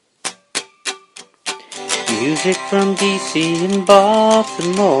Music from DC and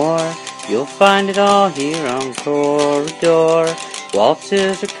Baltimore, you'll find it all here on Corridor.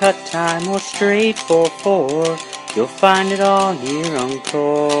 Waltzes or cut time or straight 4/4, you'll find it all here on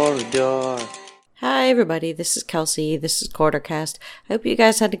Corridor. Hi everybody, this is Kelsey, this is Quartercast. I hope you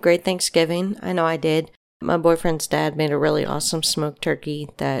guys had a great Thanksgiving. I know I did. My boyfriend's dad made a really awesome smoked turkey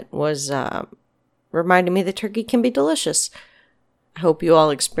that was reminded me that turkey can be delicious. I hope you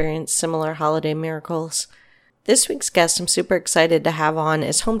all experienced similar holiday miracles. This week's guest I'm super excited to have on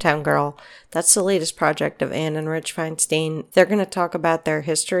is Hometown Girl. That's the latest project of Ann and Rich Feinstein. They're going to talk about their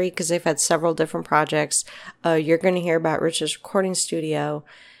history because they've had several different projects. You're going to hear about Rich's recording studio.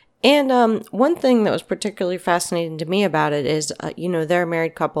 And one thing that was particularly fascinating to me about it is, they're a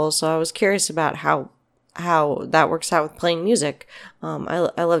married couple, so I was curious about how that works out with playing music.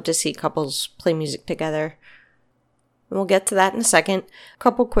 I love to see couples play music together. And we'll get to that in a second. A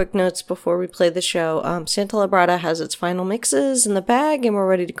couple quick notes before we play the show. Santa Labrada has its final mixes in the bag, and we're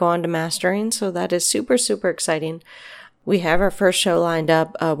ready to go on to mastering, so that is super, super exciting. We have our first show lined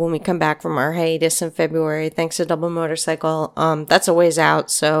up when we come back from our hiatus in February, thanks to Double Motorcycle. That's a ways out,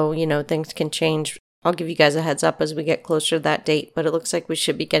 so, things can change. I'll give you guys a heads up as we get closer to that date, but it looks like we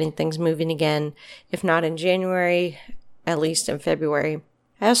should be getting things moving again. If not in January, at least in February.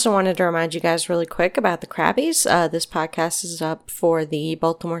 I also wanted to remind you guys really quick about the Krabbies. This podcast is up for the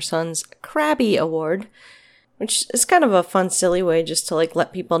Baltimore Sun's Krabby Award, which is kind of a fun, silly way just to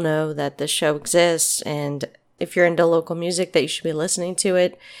let people know that this show exists, and if you're into local music that you should be listening to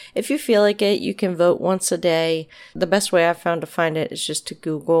it. If you feel like it, you can vote once a day. The best way I've found to find it is just to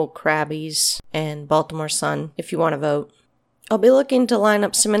Google Krabbies and Baltimore Sun if you want to vote. I'll be looking to line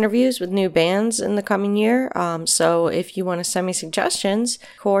up some interviews with new bands in the coming year, so if you want to send me suggestions,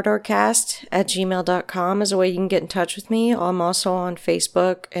 corridorcast@gmail.com is a way you can get in touch with me. I'm also on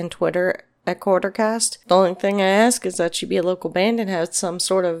Facebook and Twitter at Quartercast. The only thing I ask is that you be a local band and have some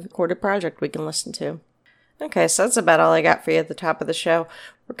sort of recorded project we can listen to. Okay, so that's about all I got for you at the top of the show.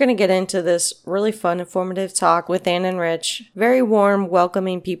 We're going to get into this really fun, informative talk with Ann and Rich. Very warm,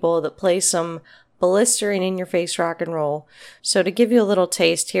 welcoming people that play some blistering in-your-face rock and roll. So to give you a little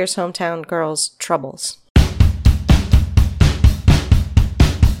taste, here's Hometown Girl's Troubles.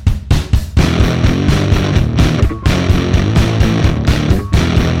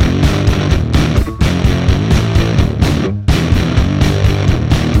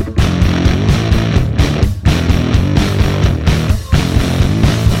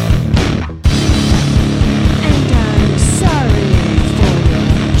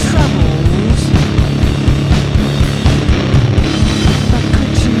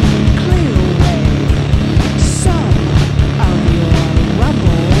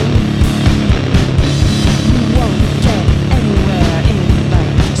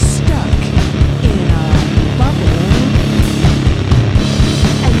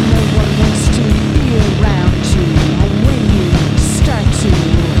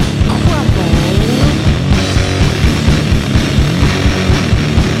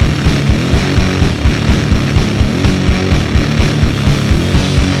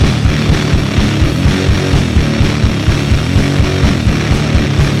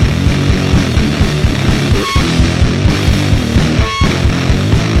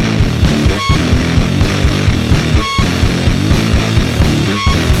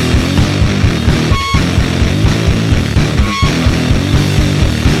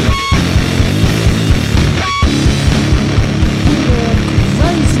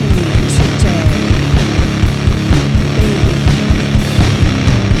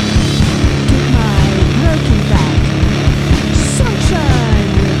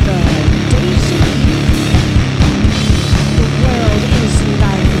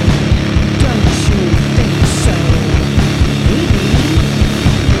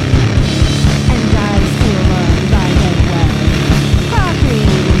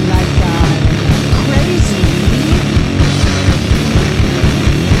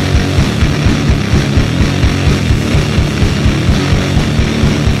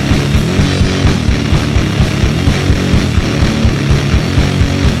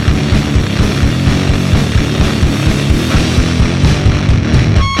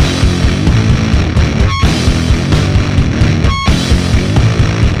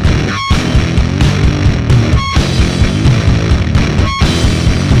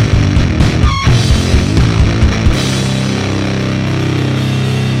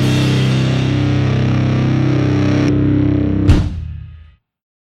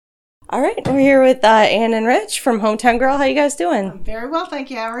 All right, we're here with Ann and Rich from Hometown Girl. How you guys doing? I'm very well, thank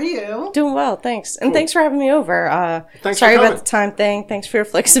you. How are you? Doing well, thanks. And thanks for having me over. Thanks sorry for coming. about the time thing. Thanks for your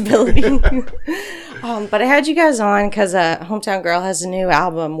flexibility. But I had you guys on because Hometown Girl has a new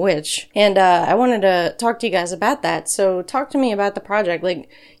album, Witch, and I wanted to talk to you guys about that. So talk to me about the project. Like,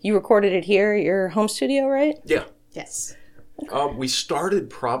 you recorded it here at your home studio, right? Yeah. Yes. We started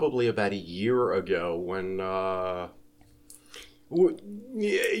probably about a year ago when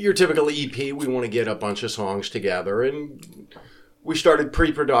your typical EP, we want to get a bunch of songs together, and we started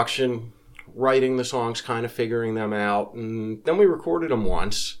pre-production, writing the songs, kind of figuring them out, and then we recorded them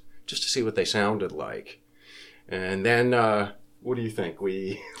once just to see what they sounded like. And then, what do you think?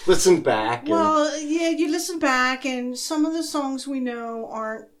 We listened back. Well, yeah, you listen back, and some of the songs we know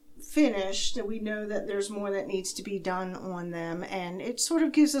aren't finished, and we know that there's more that needs to be done on them, and it sort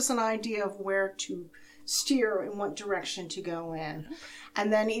of gives us an idea of where to steer in what direction to go in.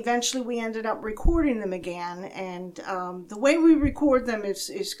 And then eventually we ended up recording them again, and the way we record them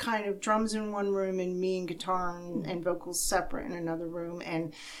is kind of drums in one room and me and guitar and vocals separate in another room,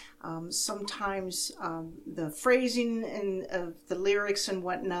 and sometimes the phrasing and of the lyrics and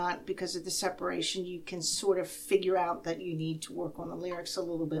whatnot, because of the separation, you can sort of figure out that you need to work on the lyrics a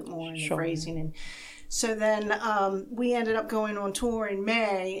little bit more and the phrasing. And so then we ended up going on tour in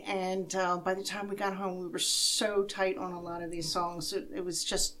May, and by the time we got home, we were so tight on a lot of these songs. It was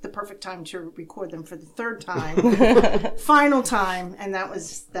just the perfect time to record them for the third time, final time, and that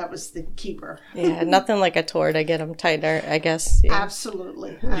was the keeper. Yeah, nothing like a tour to get them tighter, I guess. Yeah.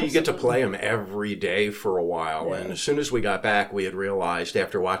 Absolutely. You get to play them every day for a while, and as soon as we got back, we had realized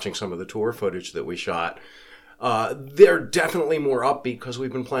after watching some of the tour footage that we shot, they're definitely more upbeat because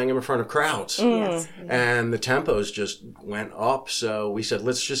we've been playing them in front of crowds. Yes. And the tempos just went up. So we said,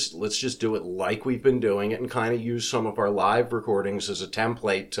 let's just do it like we've been doing it, and kind of use some of our live recordings as a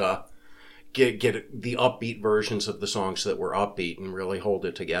template to get the upbeat versions of the songs that were upbeat and really hold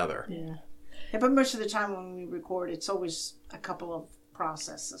it together. Yeah, but most of the time when we record, it's always a couple of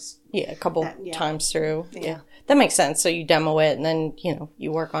processes. Yeah, a couple Yeah. times through. Yeah. That makes sense. So you demo it and then,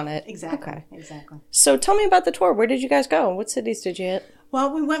 you work on it. Exactly. Okay. Exactly. So tell me about the tour. Where did you guys go? What cities did you hit?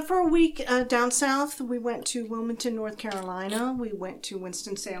 Well, we went for a week down south. We went to Wilmington, North Carolina. We went to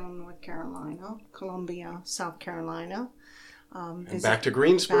Winston-Salem, North Carolina. Columbia, South Carolina. And back to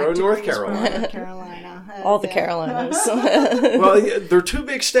Greensboro, North Carolina. North Carolina. All the Carolinas. Well, they're two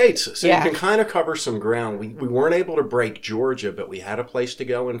big states, so Yeah. you can kind of cover some ground. We weren't able to break Georgia, but we had a place to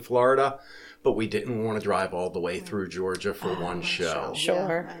go in Florida, but we didn't want to drive all the way through Georgia for one show.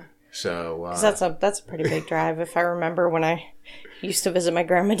 Sure. Yeah. So 'Cause that's a pretty big drive, if I remember when I used to visit my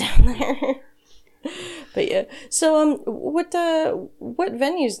grandma down there. But yeah, so what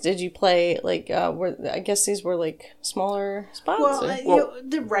venues did you play? Like, I guess these were like smaller spots. Well,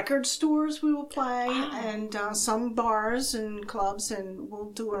 the record stores we will play, and some bars and clubs, and we'll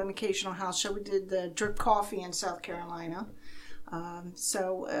do an occasional house show. We did the Drip Coffee in South Carolina.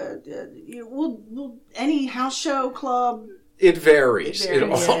 We'll any house show, club. it varies. It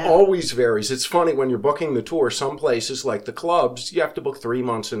varies, yeah. Always varies. It's funny when you're booking the tour. Some places, like the clubs, you have to book 3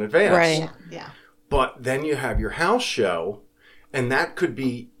 months in advance. Right. Yeah. But then you have your house show, and that could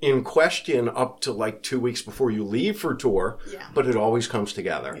be in question up to like 2 weeks before you leave for tour. Yeah. But it always comes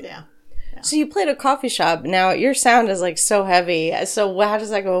together. Yeah. So you played a coffee shop. Now your sound is like so heavy. So how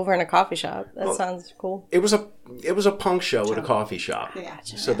does that go over in a coffee shop? That sounds cool. It was a punk show at a coffee shop. Yeah.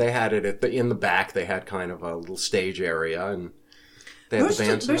 So they had it in the back. They had kind of a little stage area, and they had the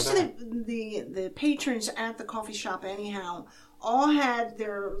bands in the back. Most of the patrons at the coffee shop, anyhow, all had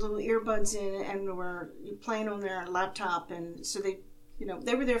their little earbuds in and were playing on their laptop, and so they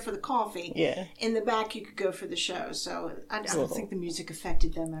were there for the coffee. Yeah. In the back, you could go for the show. So I don't think the music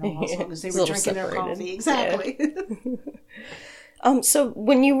affected them at all, as long as they It's were a little drinking their separated. coffee. Exactly. So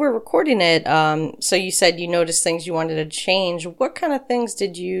when you were recording it, so you said you noticed things you wanted to change. What kind of things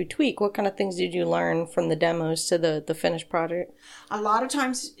did you tweak? What kind of things did you learn from the demos to the finished product? A lot of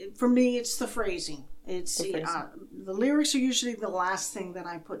times, for me, it's the phrasing. It's the lyrics are usually the last thing that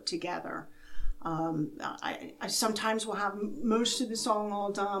I put together. I sometimes will have most of the song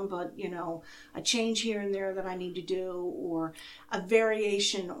all done, but a change here and there that I need to do, or a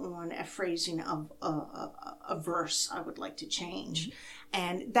variation on a phrasing of a verse I would like to change.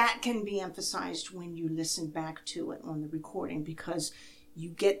 And that can be emphasized when you listen back to it on the recording, because you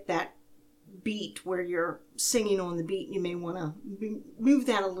get that beat where you're singing on the beat. You may want to move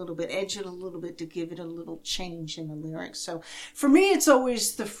that a little bit, edge it a little bit to give it a little change in the lyrics. So for me, it's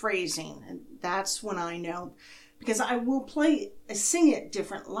always the phrasing, and that's when I know, because I will sing it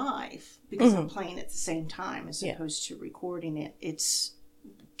different live, because I'm playing at the same time as opposed to recording it. It's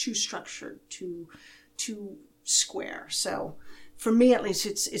too structured, too square. So for me, at least,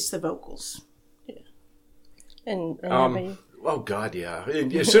 it's the vocals. And Oh, God, yeah.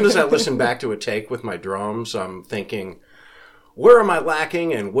 As soon as I listen back to a take with my drums, I'm thinking, where am I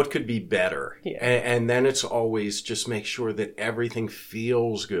lacking and what could be better? Yeah. And then it's always just make sure that everything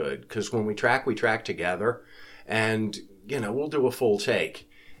feels good. Because when we track together. And, we'll do a full take.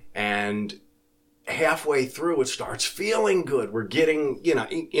 And halfway through, it starts feeling good. We're getting,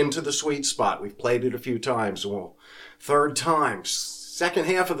 into the sweet spot. We've played it a few times. Well, third time, second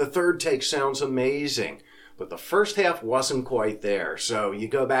half of the third take sounds amazing. But the first half wasn't quite there. So you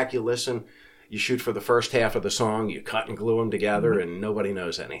go back, you listen, you shoot for the first half of the song, you cut and glue them together, and nobody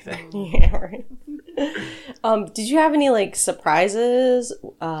knows anything. Yeah, right. Did you have any, like, surprises?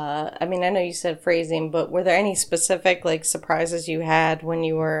 I mean, I know you said phrasing, but were there any specific, like, surprises you had when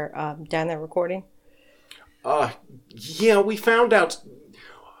you were down there recording? Yeah, we found out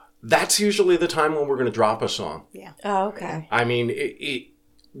that's usually the time when we're going to drop a song. Yeah. Oh, okay. I mean,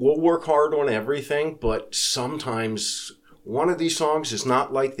 we'll work hard on everything, but sometimes one of these songs is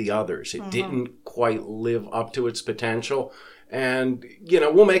not like the others. It didn't quite live up to its potential. And,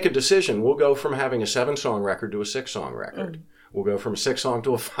 we'll make a decision. We'll go from having a 7-song record to a 6-song record. We'll go from a 6-song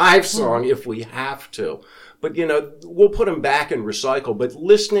to a 5-song if we have to. But, we'll put them back and recycle. But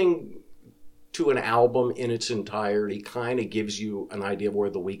listening to an album in its entirety kind of gives you an idea of where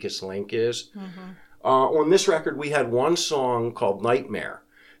the weakest link is. On this record, we had one song called Nightmare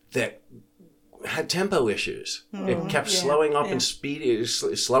that had tempo issues. It kept slowing up and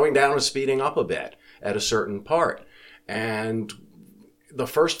slowing down and speeding up a bit at a certain part. And the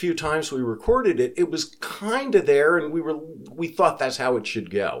first few times we recorded it, it was kind of there, and we thought that's how it should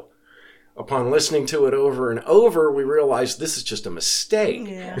go. Upon listening to it over and over, we realized this is just a mistake.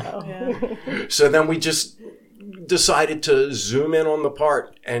 Yeah. So then we just decided to zoom in on the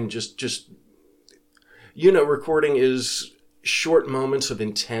part and just recording is short moments of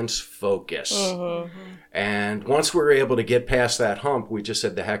intense focus. And once we were able to get past that hump, we just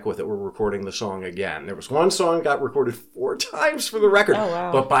said, the heck with it, we're recording the song again. There was one song that got recorded 4 times for the record. Oh,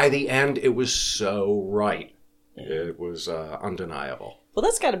 wow. But by the end, it was so right. It was undeniable. Well,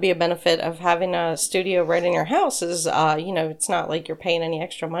 that's got to be a benefit of having a studio right in your house is, it's not like you're paying any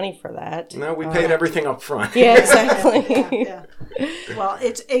extra money for that. No, we paid everything up front. Yeah, exactly. Yeah. Well,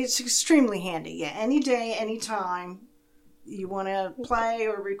 it's extremely handy. Yeah, any day, any time you want to play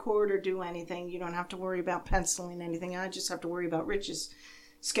or record or do anything, you don't have to worry about penciling anything. I just have to worry about Rich's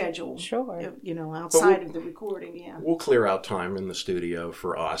schedule. Sure. Outside of the recording, yeah. We'll clear out time in the studio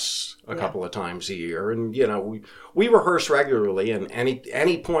for us a couple of times a year. And, we rehearse regularly, and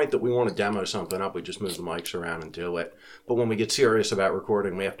any point that we want to demo something up, we just move the mics around and do it. But when we get serious about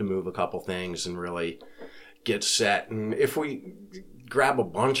recording, we have to move a couple things and really get set. And if we grab a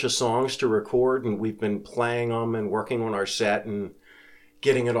bunch of songs to record, and we've been playing them and working on our set and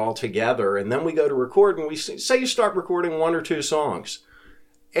getting it all together, and then we go to record, and we say you start recording 1 or 2 songs.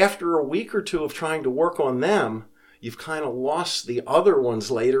 After a week or 2 of trying to work on them, you've kind of lost the other ones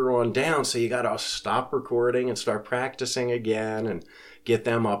later on down, so you got to stop recording and start practicing again and get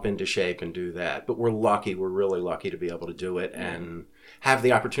them up into shape and do that. But we're really lucky to be able to do it and have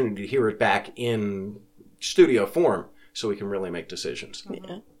the opportunity to hear it back in studio form so we can really make decisions.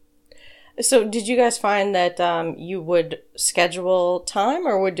 Yeah. So did you guys find that you would schedule time,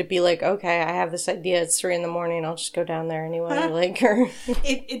 or would it be like, okay, I have this idea, it's 3 a.m, I'll just go down there anyway? Or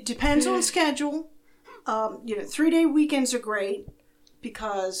It depends on schedule. 3-day weekends are great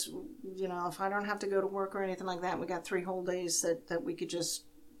because, if I don't have to go to work or anything like that, we got 3 whole days that we could just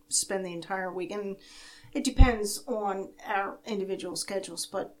spend the entire week. And it depends on our individual schedules,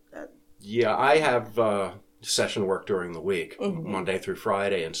 but... Yeah, I have... session work during the week, Monday through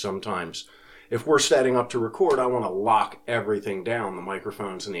Friday, and sometimes if we're setting up to record, I want to lock everything down. The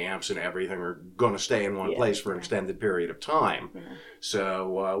microphones and the amps and everything are going to stay in one place for an extended period of time.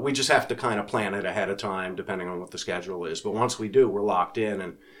 So we just have to kind of plan it ahead of time depending on what the schedule is. But once we do, we're locked in,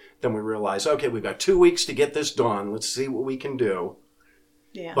 and then we realize, okay, we've got 2 weeks to get this done. Let's see what we can do.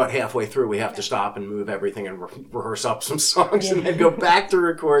 Yeah. But halfway through, we have to stop and move everything and rehearse up some songs and then go back to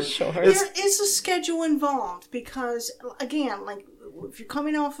record. Sure. There is a schedule involved because, again, like if you're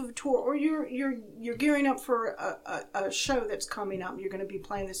coming off of a tour or you're gearing up for a show that's coming up, you're going to be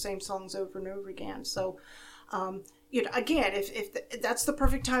playing the same songs over and over again. So, again, if that's the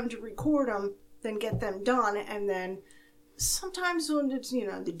perfect time to record them, then get them done. And then sometimes when it's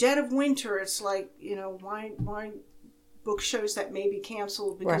the dead of winter, it's like why book shows that may be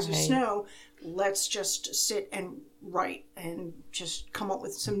canceled because of snow. Let's just sit and write and just come up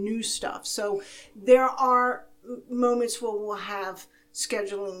with some new stuff. So there are moments where we'll have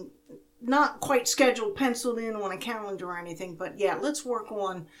scheduling, not quite scheduled, penciled in on a calendar or anything, but yeah, let's work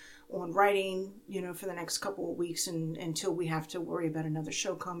on on writing, for the next couple of weeks until we have to worry about another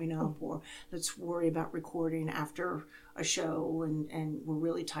show coming up, or let's worry about recording after a show, and we're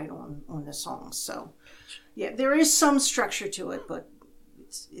really tight on the songs. So, yeah, there is some structure to it, but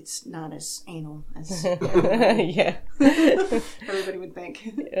it's not as anal as yeah. everybody would think.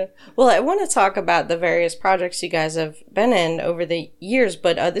 Yeah. Well, I want to talk about the various projects you guys have been in over the years,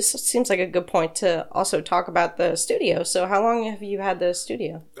 but this seems like a good point to also talk about the studio. So how long have you had the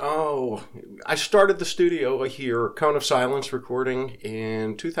studio? Oh, I started the studio here, Cone of Silence recording,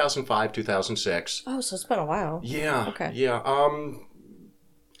 in 2005, 2006. Oh, so it's been a while. Yeah. Okay. Yeah.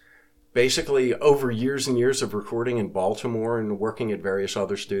 Basically, over years and years of recording in Baltimore and working at various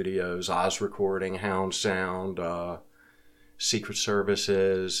other studios, Oz Recording, Hound Sound, Secret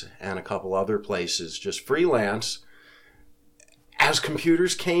Services, and a couple other places, just freelance. As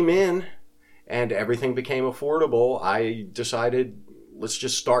computers came in and everything became affordable, I decided, let's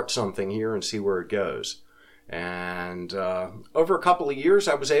just start something here and see where it goes. And over a couple of years,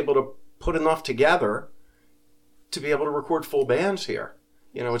 I was able to put enough together to be able to record full bands here.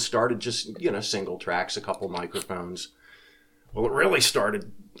 It started just, single tracks, a couple microphones. Well, it really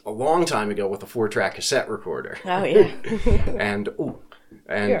started a long time ago with a 4-track cassette recorder. Oh, yeah. and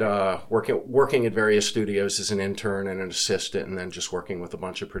working at various studios as an intern and an assistant, and then just working with a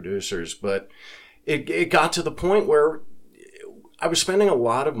bunch of producers. But it got to the point where I was spending a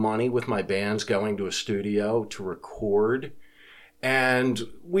lot of money with my bands going to a studio to record. And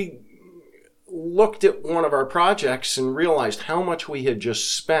we looked at one of our projects and realized how much we had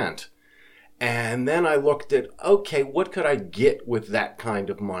just spent. And then I looked at, okay, what could I get with that kind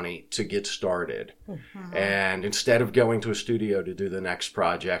of money to get started? Mm-hmm. And instead of going to a studio to do the next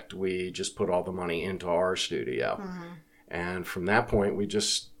project, we just put all the money into our studio. Mm-hmm. And from that point, we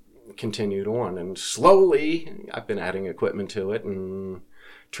just continued on. And slowly, I've been adding equipment to it and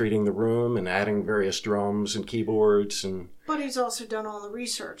treating the room and adding various drums and keyboards. But he's also done all the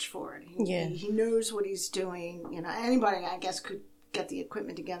research for it. He knows what he's doing. Anybody, I guess, could get the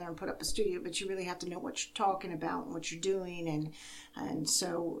equipment together and put up a studio, but you really have to know what you're talking about and what you're doing. And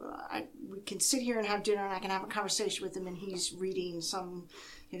so we can sit here and have dinner, and I can have a conversation with him, and he's reading some,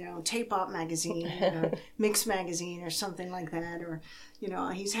 Tape Op magazine, or Mix magazine, or something like that, or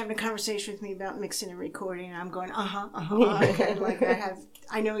he's having a conversation with me about mixing and recording, and I'm going, okay, like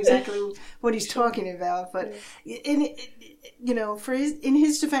I know exactly what he's talking about. But in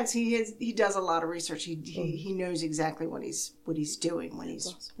his defense, he does a lot of research. He knows exactly what he's doing when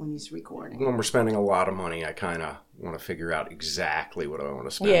he's recording. When we're spending a lot of money, I kind of want to figure out exactly what I want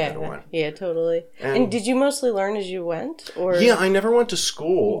to spend it on. Yeah, totally. And did you mostly learn as you went? Or? Yeah, I never went to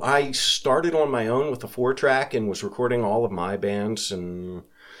school. I started on my own with a 4-track and was recording all of my bands and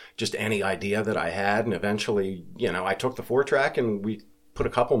just any idea that I had. And eventually, I took the 4-track and we put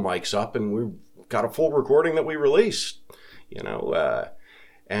a couple mics up and we got a full recording that we released,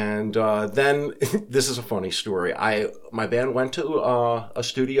 And then, this is a funny story. My band went to a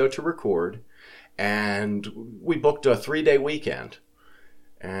studio to record, and we booked a 3-day weekend.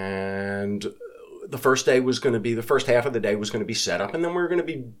 And the first half of the day was going to be setup, and then we were going to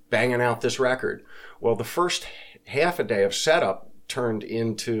be banging out this record. Well, the first half a day of setup turned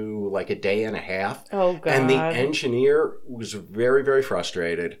into like a day and a half. Oh, God. And the engineer was very, very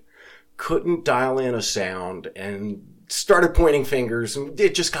frustrated, couldn't dial in a sound, and started pointing fingers, and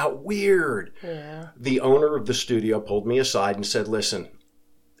it just got weird. Yeah. The owner of the studio pulled me aside and said, listen,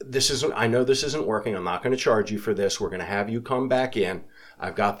 I know this isn't working. I'm not going to charge you for this. We're going to have you come back in.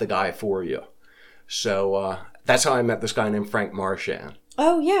 I've got the guy for you. So that's how I met this guy named Frank Marchand.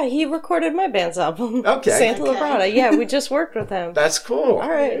 Oh, yeah. He recorded my band's album. Okay. Santa Labrada. Yeah, we just worked with him. That's cool. All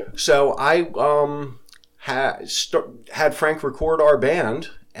right. So I had Frank record our band,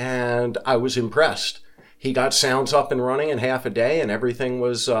 and I was impressed. He got sounds up and running in half a day, and everything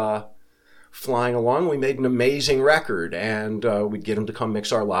was flying along. We made an amazing record, and we'd get him to come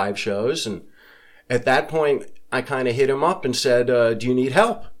mix our live shows. And at that point, I kind of hit him up and said, do you need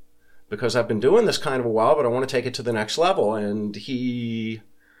help? Because I've been doing this kind of a while, but I want to take it to the next level. And he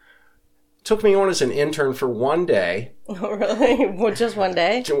took me on as an intern for 1 day. Oh, really? Well, just 1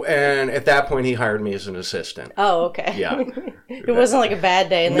 day? And at that point, he hired me as an assistant. Oh, okay. Yeah. It wasn't like a bad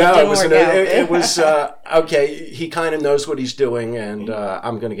day and then it didn't work out. It was, okay, he kind of knows what he's doing, and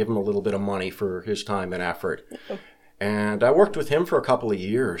I'm going to give him a little bit of money for his time and effort. And I worked with him for a couple of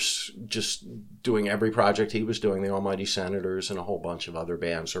years, just doing every project he was doing, the Almighty Senators and a whole bunch of other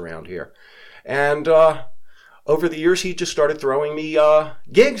bands around here. And over the years, he just started throwing me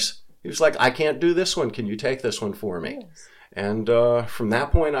gigs. He was like, I can't do this one. Can you take this one for me? Yes. And from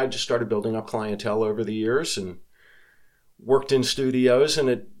that point, I just started building up clientele over the years and worked in studios. And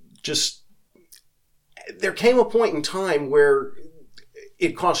it just, there came a point in time where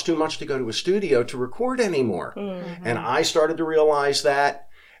it cost too much to go to a studio to record anymore. Mm-hmm. And I started to realize that.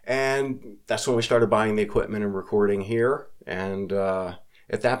 And that's when we started buying the equipment and recording here. And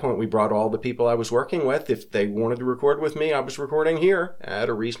at that point, we brought all the people I was working with. If they wanted to record with me, I was recording here at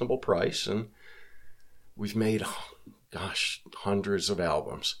a reasonable price. And we've made, hundreds of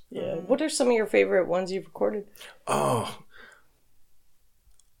albums. Yeah. What are some of your favorite ones you've recorded? Oh,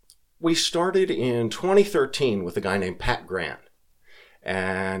 we started in 2013 with a guy named Pat Grant.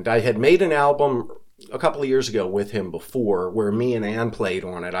 And I had made an album a couple of years ago with him before where me and Ann played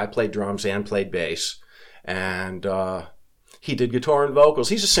on it. I played drums, Ann played bass. And he did guitar and vocals.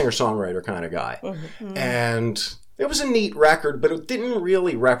 He's a singer-songwriter kind of guy. Mm-hmm. And it was a neat record, but it didn't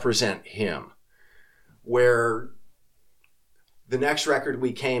really represent him. Where the next record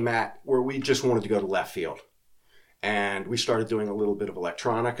we came at, where we just wanted to go to left field. And we started doing a little bit of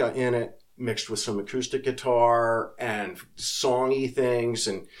electronica in it, mixed with some acoustic guitar and songy things.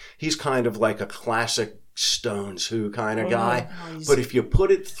 And he's kind of like a classic Stones Who kind of guy. But if you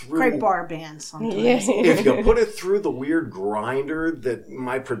put it through... Great bar band sometimes. If you put it through the weird grinder that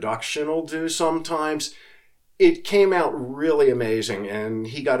my production will do sometimes, it came out really amazing. And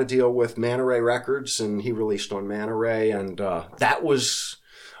he got a deal with Manta Ray Records, and he released on Manta Ray. And that was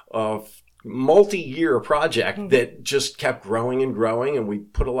a multi-year project that just kept growing and growing. And we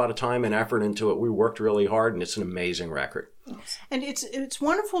put a lot of time and effort into it. We worked really hard, and it's an amazing record. And it's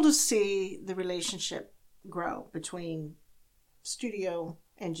wonderful to see the relationship grow between studio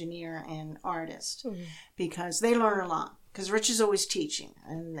engineer and artist, because they learn a lot. Because Rich is always teaching,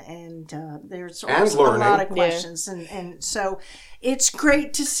 and there's always a lot of questions, and so it's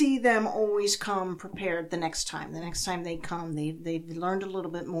great to see them always come prepared the next time. The next time they come, they've learned a little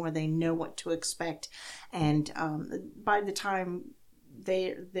bit more. They know what to expect, and by the time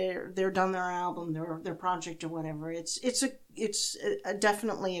they're done their album, their project or whatever, it's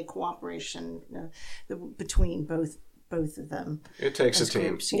definitely a cooperation between both of them. It takes a team.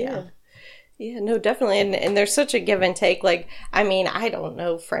 Groups, yeah. Yeah, no, definitely. And there's such a give and take. Like, I mean, I don't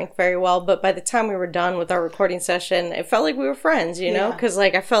know Frank very well, but by the time we were done with our recording session, it felt like we were friends, you know? Because,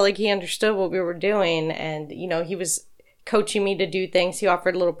 like, I felt like he understood what we were doing. And, you know, he was coaching me to do things. He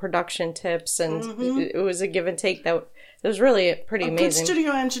offered little production tips. And it was a give and take that was really pretty amazing. A good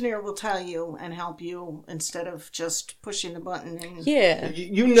studio engineer will tell you and help you instead of just pushing the button. And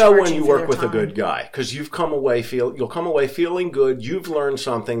you know when you work with a good guy, because you'll come away feeling good. You've learned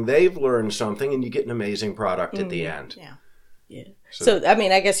something, they've learned something, and you get an amazing product at the end. Yeah. So I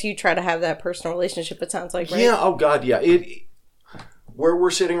mean, I guess you try to have that personal relationship. It sounds like, right? Yeah. Oh God, yeah. Where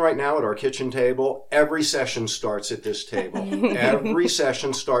we're sitting right now at our kitchen table, every session starts at this table. Every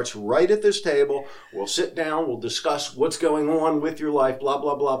session starts right at this table. We'll sit down, we'll discuss what's going on with your life, blah,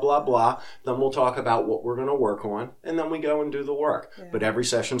 blah, blah, blah, blah. Then we'll talk about what we're going to work on, and then we go and do the work. Yeah. But every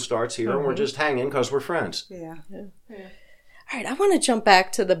session starts here, and we're just hanging because we're friends. Yeah. All right, I want to jump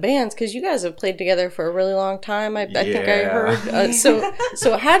back to the bands, because you guys have played together for a really long time. I think I heard.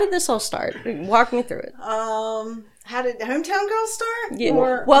 So how did this all start? Walk me through it. How did Hometown Girls start?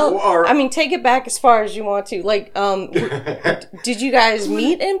 Yeah. I mean, take it back as far as you want to. Like, did you guys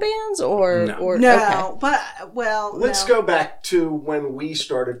meet in bands or no? Okay. But let's go back to when we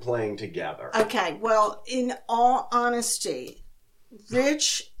started playing together. Okay. Well, in all honesty,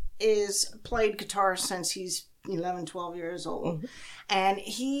 Rich played guitar since he's 11, 12 years old. And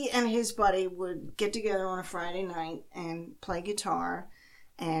he and his buddy would get together on a Friday night and play guitar,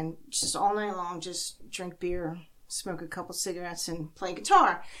 and just all night long just drink beer, smoke a couple cigarettes, and play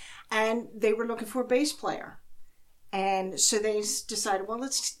guitar. And they were looking for a bass player. And so they decided, well,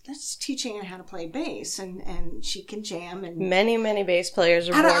 let's teach Ann how to play bass, and she can jam. And many bass players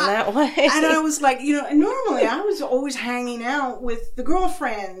are born that way. And I was like, and normally I was always hanging out with the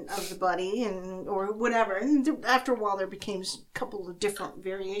girlfriend of the buddy or whatever. And after a while, there became a couple of different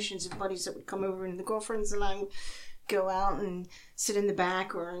variations of buddies that would come over, and the girlfriends and I would go out and sit in the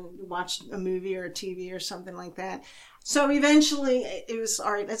back or watch a movie or a TV or something like that. So eventually it was,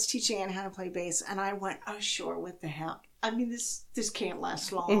 all right, let's teach Ann how to play bass. And I went, oh, sure, what the hell? I mean, this can't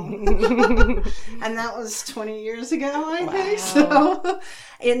last long. And that was 20 years ago, I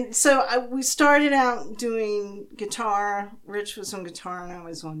think. So we started out doing guitar. Rich was on guitar and I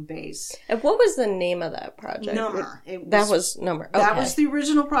was on bass. And what was the name of that project? Number. That was Number. Okay. That was the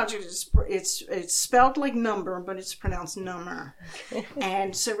original project. It's spelled like number, but it's pronounced number.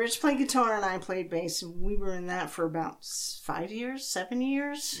 And so Rich played guitar and I played bass. And we were in that for about 5 years, 7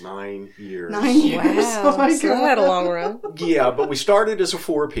 years? 9 years. 9 years. Wow. Oh my God. So that had a long run. fun. Yeah, but we started as a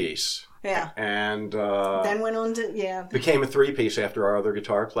 4-piece. Yeah. And Then went on to, became a 3-piece after our other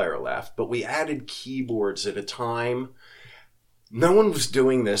guitar player left. But we added keyboards at a time. No one was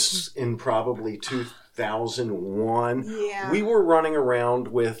doing this in probably 2001. Yeah. We were running around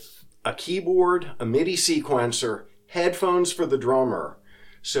with a keyboard, a MIDI sequencer, headphones for the drummer,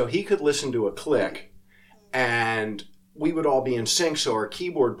 so he could listen to a click, and we would all be in sync, so our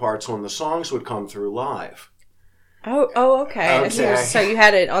keyboard parts on the songs would come through live. Oh, okay. Okay. So you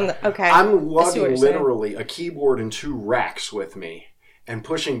had it on the, okay. I'm I see what lugging you're saying. literally a keyboard and 2 racks with me and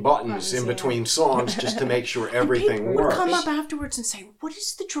pushing buttons in between songs just to make sure everything people works. would come up afterwards and say, "What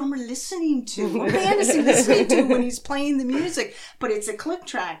is the drummer listening to? What band is he listening to when he's playing the music?" But it's a click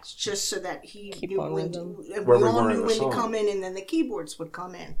track, just so that he knew on when, rhythm. we Where we all were in knew the when song. to come in, and then the keyboards would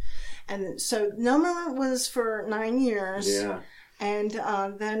come in. And so Number was for 9 years. Yeah. And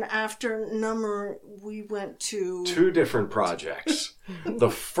then after Number, we went to 2 different projects. The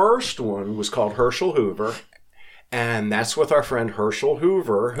first one was called Herschel Hoover, and that's with our friend Herschel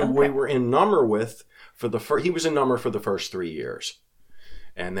Hoover, who we were in Number with for the first. He was in Number for the first 3 years,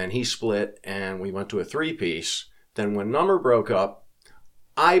 and then he split, and we went to a 3-piece. Then when Number broke up,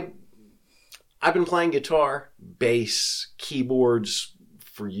 I've been playing guitar, bass, keyboards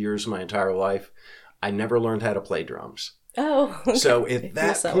for years, my entire life. I never learned how to play drums. Oh, okay. So at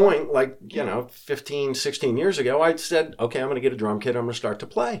that point, like, 15, 16 years ago, I said, okay, I'm going to get a drum kit. I'm going to start to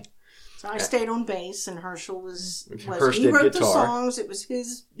play. So I stayed on bass, and Herschel was Hersch he did wrote the guitar. songs. It was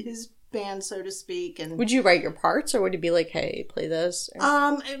his band, so to speak. And Would you write your parts, or would it be like, hey, play this?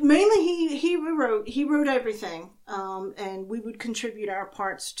 mainly he wrote everything, and we would contribute our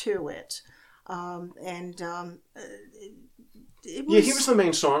parts to it. It was, Yeah, he was the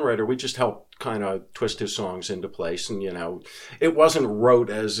main songwriter. We just helped kind of twist his songs into place. And, it wasn't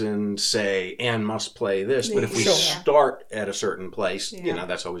wrote as in, say, Anne must play this. But if we Sure. start at a certain place, Yeah.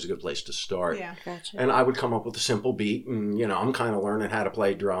 that's always a good place to start. Yeah. Gotcha. And I would come up with a simple beat. And, I'm kind of learning how to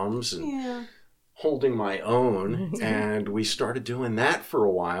play drums and Yeah. holding my own. And we started doing that for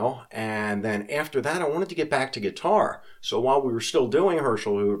a while. And then after that, I wanted to get back to guitar. So while we were still doing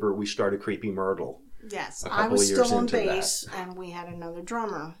Herschel Hoover, we started Creepy Myrtle. Yes, A I couple was of years still on into bass, and we had another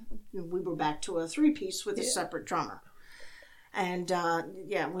drummer. We were back to a 3-piece with a separate drummer. And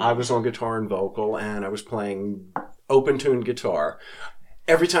I was on guitar and vocal, and I was playing open-tuned guitar.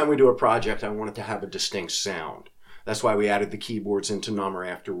 Every time we do a project, I wanted to have a distinct sound. That's why we added the keyboards into Number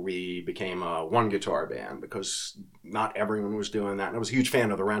after we became a one-guitar band, because not everyone was doing that. And I was a huge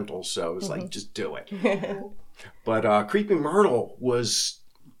fan of the Rentals, so it was like, just do it. But Creepy Myrtle was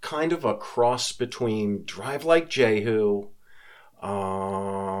kind of a cross between Drive Like Jehu,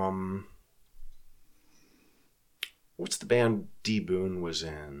 what's the band D. Boone was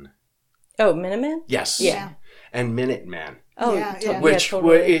in? Oh, Minutemen? Yes. Yeah. And Minutemen. Oh, Yeah. Which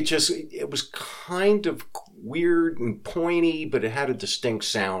totally. it was kind of weird and pointy, but it had a distinct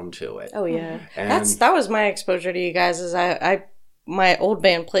sound to it. Oh yeah, And- that was my exposure to you guys. Is my old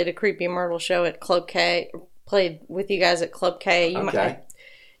band played a Creepy Myrtle show at Club K. Played with you guys at Club K.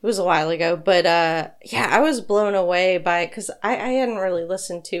 It was a while ago, but I was blown away by it because I hadn't really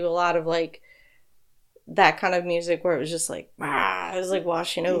listened to a lot of like that kind of music where it was just like it was like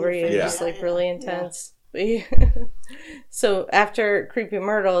washing over you, Yeah. just like really intense. So after Creepy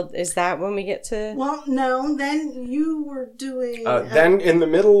Myrtle, is that when we get to? Well, no, then you were doing... Then in the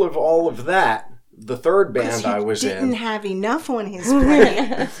middle of all of that, the third 'cause band he I was didn't in, have enough on his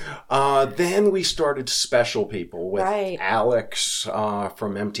plate. then we started Special People with Right. Alex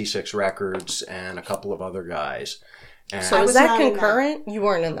from MT6 Records and a couple of other guys. And So I was was that not in that. concurrent? You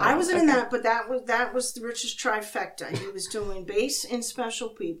weren't in that. I wasn't one. in Okay. that, but that was the Rich's trifecta. He was doing bass in Special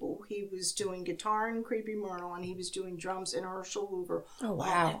People. He was doing guitar in Creepy Myrtle, and he was doing drums in Herschel Hoover. Oh all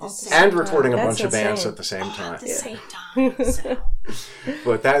wow! at the same and time. recording a That's bunch of bands insane. at the same time. At the same time. So.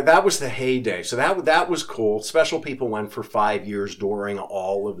 But that was the heyday. So that was cool. Special People went for 5 years during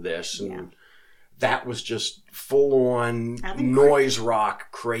all of this, and that was just full on I think noise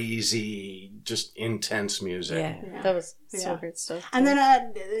rock, crazy, just intense music. Yeah, that was so Yeah. great stuff. And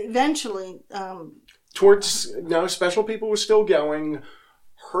then eventually, Special People was still going.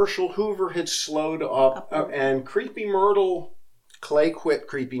 Herschel Hoover had slowed up, and Creepy Myrtle, Clay quit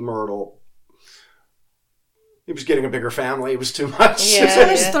Creepy Myrtle. He was getting a bigger family. It was too much. he was on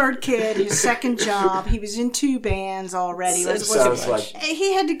his Yeah. third kid, his second job. He was in 2 bands already. So Sounds like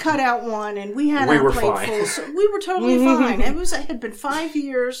He had to cut out one, and we had We our were plate fine. full. So we were totally fine. It had been 5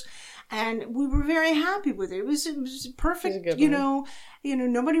 years, and we were very happy with it. It was perfect. It was a good You one. know,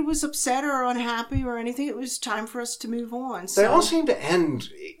 nobody was upset or unhappy or anything. It was time for us to move on. they So all seem to end.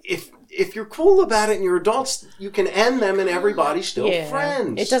 If if you're cool about it and you're adults, you can end them and everybody's still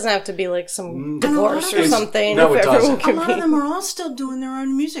friends. It doesn't have to be like some And a lot divorce of or them- something. No, if it everyone doesn't. A can lot be- of them are all still doing their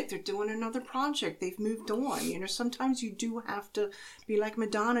own music. They're doing another project. They've moved on. You know, sometimes you do have to be like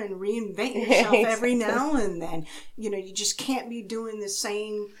Madonna and reinvent yourself every now and then. You know, you just can't be doing the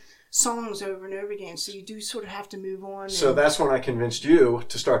same songs over and over again. So you do sort of have to move on. So that's when I convinced you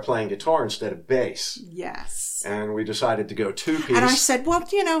to start playing guitar instead of bass. Yes. And we decided to go two-piece. And I said, well,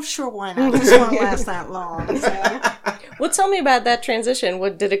 you know, sure, why not? This won't last that long. So. Well, tell me about that transition.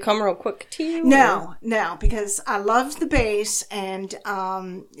 Did it come real quick to you? No, because I loved the bass, and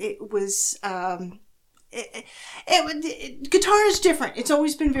it was guitar is different. It's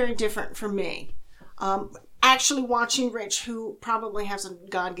always been very different for me. Actually, watching Rich, who probably has a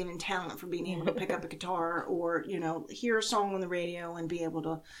God-given talent for being able to pick up a guitar or, you know, hear a song on the radio and be able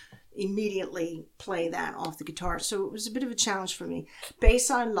to immediately play that off the guitar. So it was a bit of a challenge for me. Bass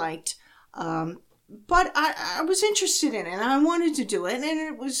I liked, but I was interested in it, and I wanted to do it, and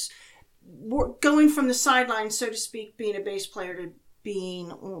it was going from the sidelines, so to speak, being a bass player to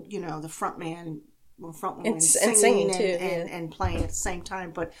being, you know, the front man, woman, singing too, and playing at the same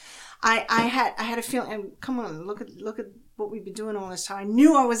time. But I had a feeling, and come on, look at what we've been doing all this time. I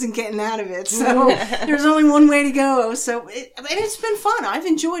knew I wasn't getting out of it, so there's only one way to go. So it's been fun. I've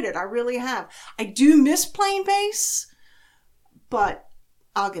enjoyed it. I really have. I do miss playing bass, but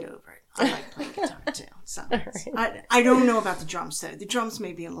I'll get over it. I like playing guitar too. So I don't know about the drums though. The drums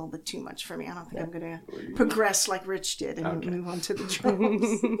may be a little bit too much for me. I don't think I'm going to progress like Rich did and move on to the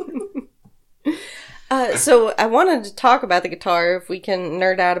drums. So I wanted to talk about the guitar, if we can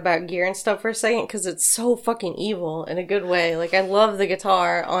nerd out about gear and stuff for a second, because it's so fucking evil in a good way. Like, I love the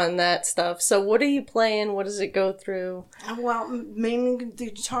guitar on that stuff. So what are you playing? What does it go through? Well, mainly the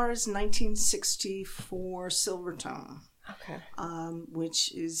guitar is 1964 Silvertone. Okay.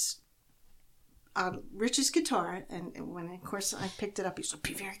 Which is Rich's guitar, and when of course I picked it up, he said,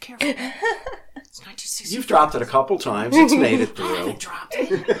 "Be very careful." It's 1964. You've dropped it a couple times. It's made it I through. haven't dropped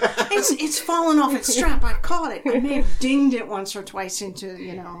it. It's fallen off its strap. I've caught it. I may have dinged it once or twice into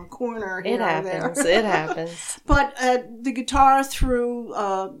a corner here It or happens. there. It happens. But the guitar through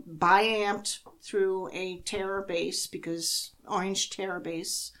bi-amped through a Terra bass, because orange Terra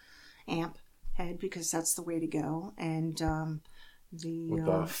bass amp head, because that's the way to go, and With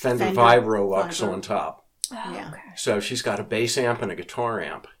the Fender Vibro Lux Vibro. on top. Yeah. Okay. So she's got a bass amp and a guitar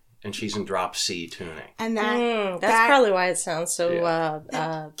amp, and she's in drop C tuning. And That's that probably why it sounds so,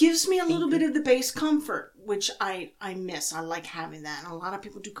 gives me a little bit of the bass comfort, which I miss. I like having that. And a lot of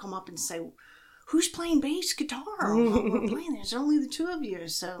people do come up and say, "Who's playing bass guitar?" We're playing. There's only the two of you,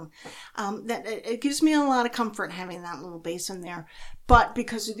 so that it gives me a lot of comfort having that little bass in there. But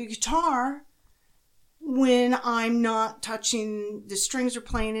because of the guitar, when I'm not touching the strings or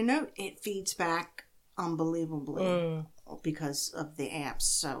playing a note, it feeds back unbelievably because of the amps.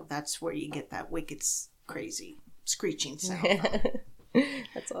 So that's where you get that wicked, crazy screeching sound.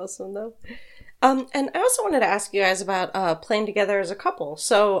 That's awesome, though. And I also wanted to ask you guys about playing together as a couple.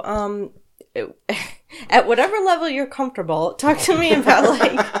 So, at whatever level you're comfortable, talk to me about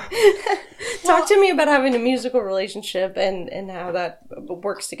talk to me about having a musical relationship and how that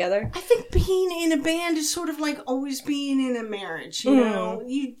works together. I think being in a band is sort of like always being in a marriage. You know,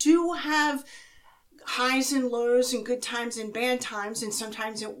 you do have highs and lows and good times and bad times, and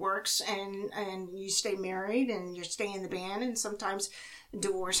sometimes it works and you stay married and you stay in the band, and sometimes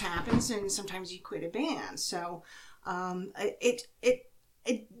divorce happens and sometimes you quit a band. So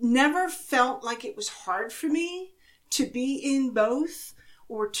it never felt like it was hard for me to be in both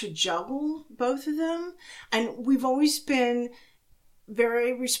or to juggle both of them. And we've always been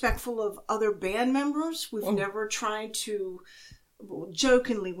very respectful of other band members. We've never tried to,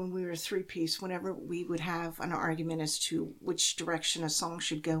 jokingly, when we were a three-piece, whenever we would have an argument as to which direction a song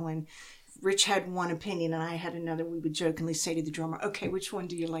should go in, Rich had one opinion and I had another, we would jokingly say to the drummer, "Okay, which one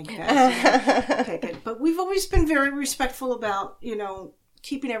do you like best?" Okay, good. But we've always been very respectful about,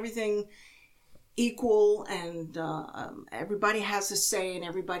 keeping everything equal, and everybody has a say and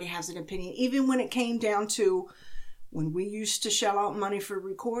everybody has an opinion. Even when it came down to when we used to shell out money for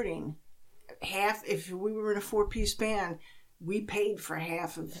recording, if we were in a four-piece band, we paid for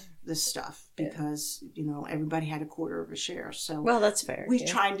half of the stuff because, everybody had a quarter of a share. So Well, that's fair. we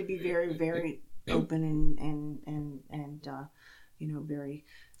tried to be very, very open and very,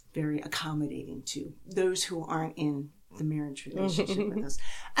 very accommodating to those who aren't in the marriage relationship with us.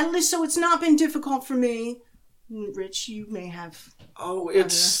 At least, so it's not been difficult for me. Rich, you may have. Oh,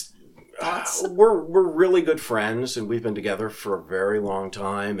 it's we're really good friends, and we've been together for a very long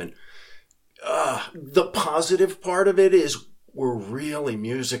time. And the positive part of it is we're really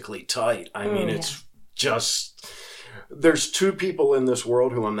musically tight. I mean, it's just, there's two people in this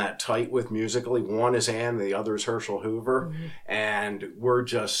world who I'm that tight with musically. One is Ann, the other is Herschel Hoover. And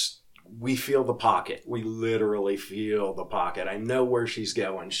we feel the pocket. We literally feel the pocket. I know where she's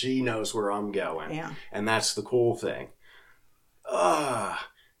going. She knows where I'm going. Yeah. And that's the cool thing.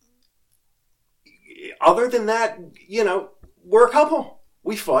 Other than that, we're a couple.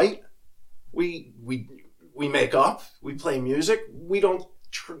 We fight. We make up. We play music. We don't.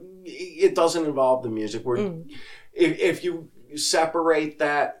 It doesn't involve the music. If you separate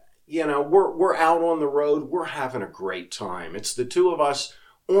that, we're out on the road. We're having a great time. It's the two of us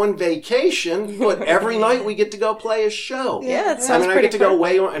on vacation, but every night we get to go play a show. Yeah, it sounds I pretty get to go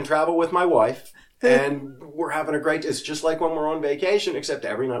away and travel with my wife. And we're having a great. It's just like when we're on vacation, except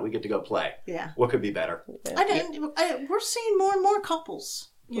every night we get to go play. Yeah. What could be better? We're seeing more and more couples,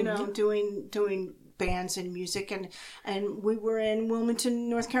 doing bands and music, and we were in Wilmington,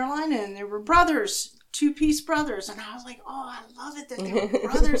 North Carolina, and there were brothers, two-piece brothers, and I was like, oh, I love it that they're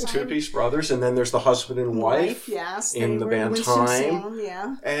brothers. Two-piece brothers, and then there's the husband and wife. Yes, in the were band Winston-Salem, Time.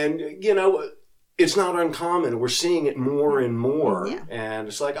 yeah. And it's not uncommon. We're seeing it more and more. Yeah. And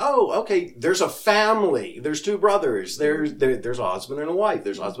it's like, oh, okay, there's a family. There's two brothers. There's a husband and a wife.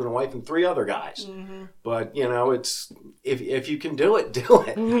 There's a husband and wife and three other guys. But, it's if you can do it, do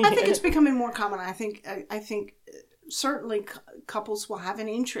it. I think it's becoming more common. I think certainly couples will have an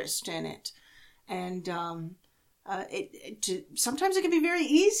interest in it. And sometimes it can be very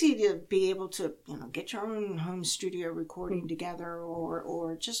easy to be able to, get your own home studio recording together,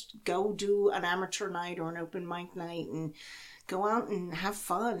 or just go do an amateur night or an open mic night and go out and have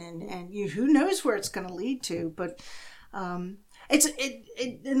fun. And who knows where it's going to lead to. But in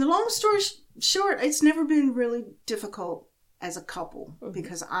the long story short, it's never been really difficult as a couple,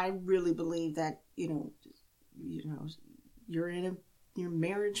 because I really believe that, you're in your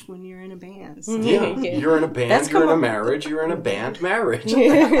marriage when you're in a band. So. Yeah, you're in a band, you're in a marriage, you're in a band marriage.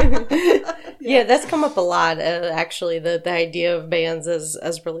 Yeah, that's come up a lot, actually, the idea of bands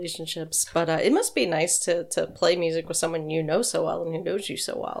as relationships. But it must be nice to play music with someone you know so well and who knows you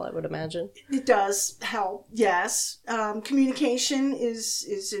so well, I would imagine. It does help, yes. Communication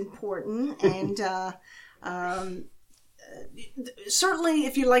is important, and certainly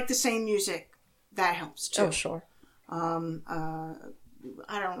if you like the same music, that helps too. Oh, sure.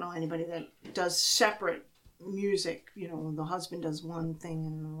 I don't know anybody that does separate music. The husband does one thing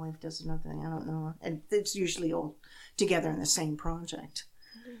and the wife does another thing. I don't know. And it's usually all together in the same project.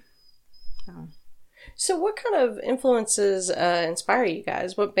 So what kind of influences inspire you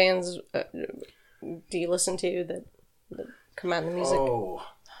guys? What bands do you listen to that come out in the music? Oh,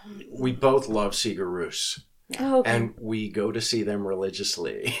 we both love Sigur Rós. Oh, okay. And we go to see them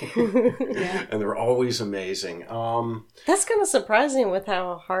religiously. Yeah. And they're always amazing. That's kind of surprising with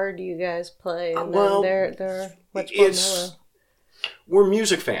how hard you guys play. And well, they're much more mellow. We're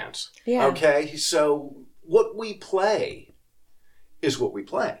music fans. Yeah. Okay? So what we play is what we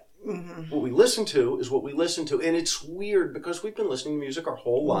play. What we listen to is what we listen to. And it's weird because we've been listening to music our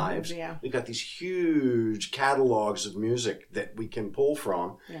whole lives. Yeah. We've got these huge catalogs of music that we can pull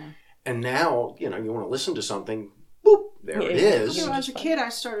from. Yeah. And now, you want to listen to something, boop, there it is. As a kid, I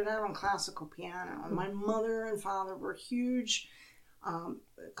started out on classical piano. And my mother and father were huge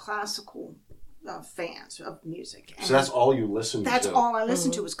classical fans of music. And so that's all you listened to? That's all I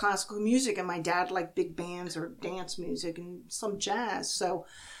listened to was classical music. And my dad liked big bands or dance music and some jazz. So,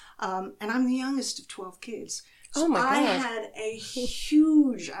 and I'm the youngest of 12 kids. So oh my God. I had a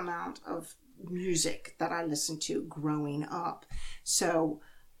huge amount of music that I listened to growing up. So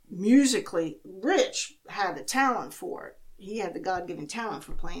musically, Rich had the talent for it. He had the God-given talent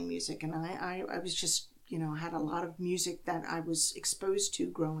for playing music, and I was just, had a lot of music that I was exposed to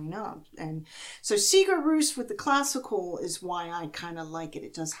growing up. And so Sigur Rós with the classical is why I kind of like it.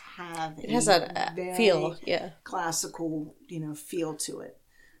 It does have it has that feel, yeah, classical, feel to it.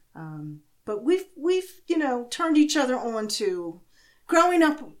 But we've turned each other on to growing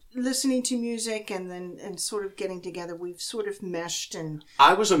up, listening to music, and sort of getting together. We've sort of meshed. And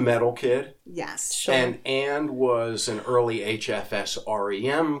I was a metal kid. Yes. Sure. And Ann was an early HFS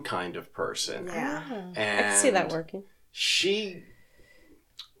REM kind of person. Yeah. I And can see that working. She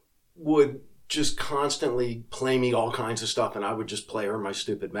would just constantly play me all kinds of stuff, and I would just play her my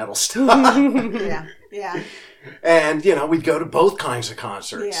stupid metal stuff. Yeah. And, we'd go to both kinds of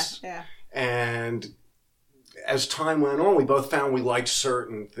concerts. Yeah. And as time went on, we both found we liked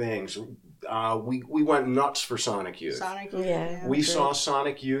certain things. we went nuts for Sonic Youth. Sonic Youth. Yeah. We saw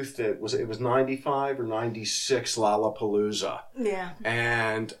Sonic Youth. It was 95 or 96 Lollapalooza. Yeah.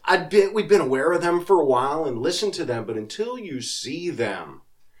 And we'd been aware of them for a while and listened to them, but until you see them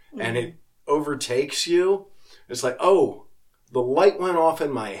and it overtakes you, it's like, oh, the light went off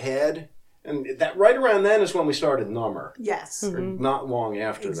in my head. And that right around then is when we started Number. Yes. Or not long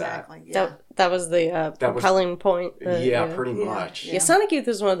after Exactly. that. Yeah. That was the propelling point. Yeah, pretty much. Yeah, Sonic Youth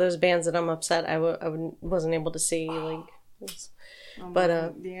is one of those bands that I'm upset I wasn't able to see. Like,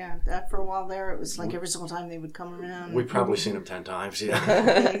 but yeah, that for a while there, it was like every single time they would come around. We've probably seen them 10 times,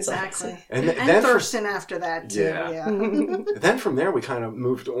 yeah. Exactly. And And Thurston after that, too. Yeah. Then from there, we kind of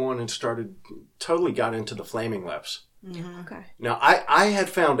moved on and totally got into the Flaming Lips. okay. Now, I had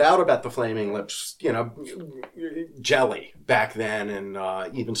found out about the Flaming Lips, Jelly back then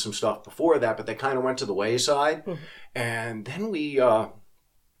and even some stuff before that, but they kind of went to the wayside. And then the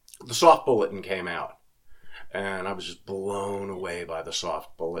Soft Bulletin came out. And I was just blown away by the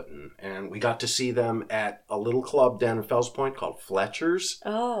Soft Bulletin. And we got to see them at a little club down in Fells Point called Fletcher's.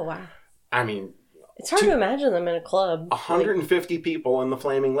 Oh, wow. I mean, It's hard to imagine them in a club. 150 people and the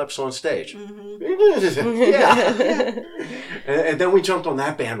Flaming Lips on stage. Yeah. And then we jumped on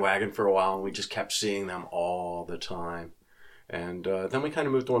that bandwagon for a while, and we just kept seeing them all the time. And then we kind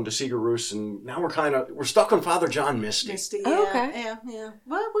of moved on to Sigur Rós, and now we're stuck on Father John Misty. Misty, Oh, yeah, okay. yeah.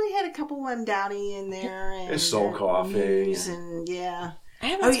 Well, we had a couple of Dowdy in there. And His Soul Coffee. Muse and yeah. I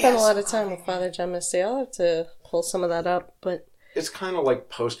haven't spent a lot of time with Father John Misty. I'll have to pull some of that up, but... It's kind of like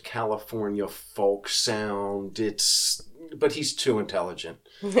post-California folk sound. But he's too intelligent.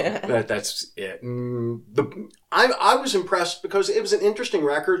 That's it. I was impressed because it was an interesting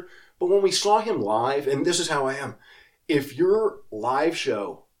record, but when we saw him live, and this is how I am, if your live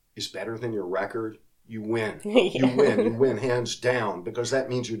show is better than your record, you win. You win hands down, because that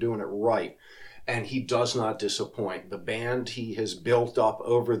means you're doing it right. And he does not disappoint. The band he has built up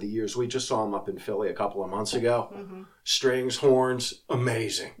over the years, we just saw him up in Philly a couple of months ago. Strings, horns,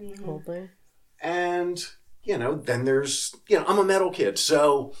 amazing. And, then there's, I'm a metal kid,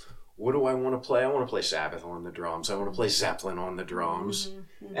 so what do I want to play? I want to play Sabbath on the drums. I want to play Zeppelin on the drums.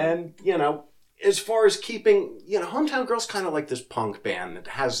 And, as far as keeping, Hometown Girl's kind of like this punk band that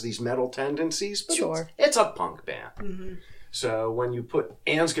has these metal tendencies, but it's a punk band. So when you put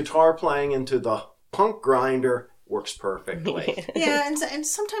Ann's guitar playing into the punk grinder, works perfectly. Yeah, and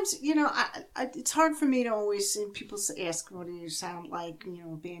sometimes, it's hard for me to always, and people ask, what do you sound like,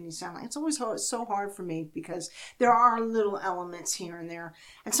 band you sound like. It's always so hard for me because there are little elements here and there.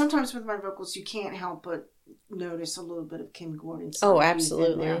 And sometimes with my vocals, you can't help but notice a little bit of Kim Gordon. Oh,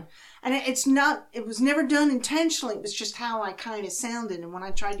 absolutely. And it was never done intentionally. It was just how I kind of sounded. And when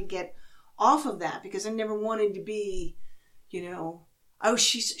I tried to get off of that, because I never wanted to be, oh,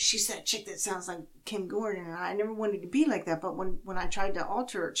 she's that chick that sounds like Kim Gordon, and I never wanted to be like that. But when I tried to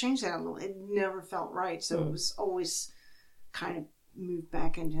alter or change that a little, it never felt right. So it was always kind of moved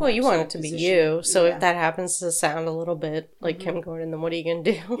back into. Well, you want it to be you, so if that happens to sound a little bit like Kim Gordon, then what are you gonna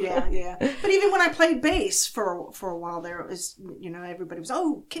do? Yeah. But even when I played bass for a while there, it was everybody was,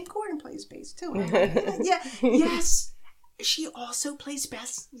 oh, Kim Gordon plays bass too. And I'm like, yes. She also plays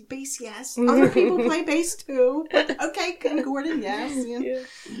bass, yes. Other people play bass too. Okay, Kim Gordon, yes.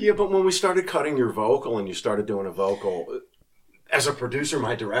 Yeah, but when we started cutting your vocal and you started doing a vocal, as a producer,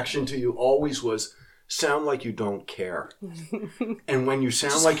 my direction to you always was, sound like you don't care. And when you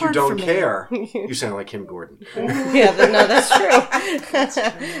sound like you don't care, you sound like Kim Gordon. Yeah, no, that's true.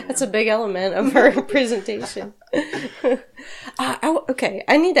 That's a big element of her presentation. Okay,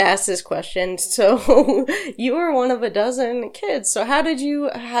 I need to ask this question. So, you were one of a dozen kids. So, how did you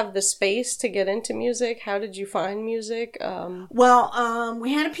have the space to get into music? How did you find music? Well,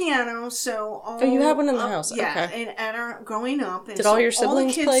 we had a piano, so you had one in the house. Yeah, okay. and at our growing up, and did all your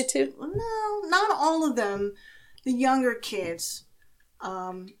siblings play too? No, not all of them. The younger kids.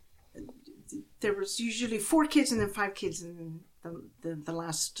 There was usually 4 kids and then 5 kids and the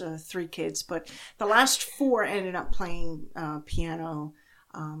last 3 kids, but the last 4 ended up playing piano,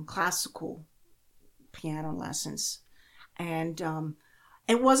 classical piano lessons. And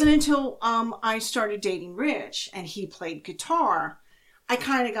it wasn't until I started dating Rich and he played guitar, I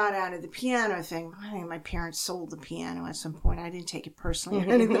kind of got out of the piano thing. I think my parents sold the piano at some point. I didn't take it personally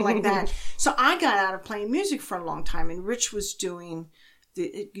or anything like that. So I got out of playing music for a long time, and Rich was doing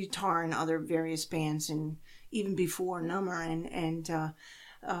the guitar in other various bands, and even before Number, and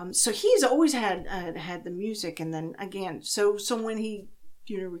so he's always had the music. And then again, so when he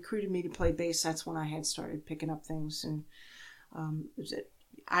recruited me to play bass, that's when I had started picking up things, and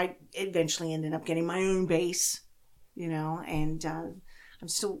I eventually ended up getting my own bass, and I'm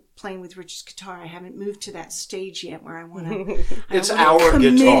still playing with Rich's guitar. I haven't moved to that stage yet where I want to. It's our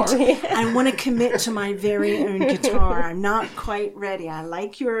guitar. I want to commit to my very own guitar. I'm not quite ready. I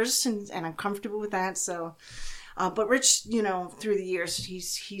like yours, and I'm comfortable with that. So, but Rich, through the years,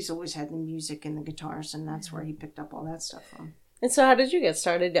 he's always had the music and the guitars, and that's where he picked up all that stuff from. And so how did you get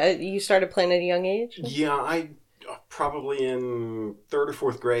started? You started playing at a young age? Yeah, I probably in 3rd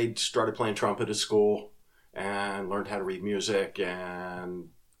or 4th grade started playing trumpet at school and learned how to read music and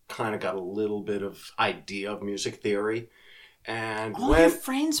kind of got a little bit of idea of music theory. And all your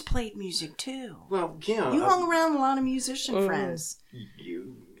friends played music too. Well, yeah. You hung around a lot of musician friends.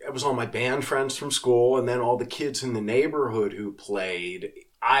 It was all my band friends from school, and then all the kids in the neighborhood who played.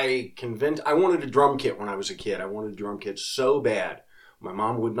 I wanted a drum kit when I was a kid. I wanted a drum kit so bad. My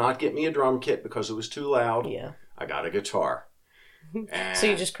mom would not get me a drum kit because it was too loud. Yeah. I got a guitar. And so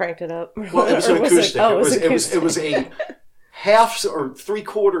you just cranked it up? Well, it was an acoustic. It was a half or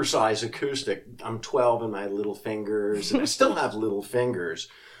 3/4 size acoustic. I'm 12 and I had little fingers, and I still have little fingers.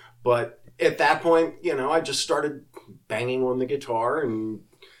 But at that point, I just started banging on the guitar, and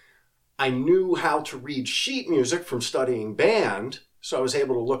I knew how to read sheet music from studying band. So I was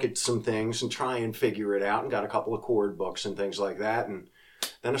able to look at some things and try and figure it out, and got a couple of chord books and things like that. And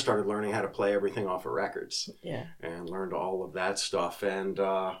then I started learning how to play everything off of records. Yeah. And learned all of that stuff. And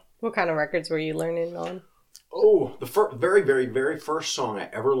what kind of records were you learning on? Oh, the very, very, very first song I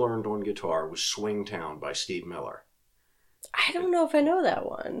ever learned on guitar was Swing Town by Steve Miller. I don't know if I know that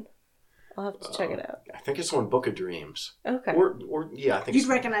one. I'll have to check it out. I think it's on Book of Dreams. Okay. Or yeah, I think you'd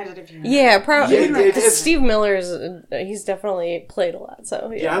recognize it if you. Yeah, probably. Yeah, Steve he's definitely played a lot.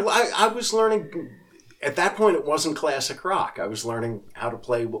 So yeah. I was learning. At that point, it wasn't classic rock. I was learning how to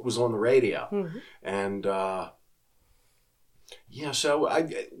play what was on the radio, and So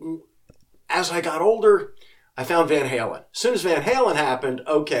as I got older, I found Van Halen. As soon as Van Halen happened,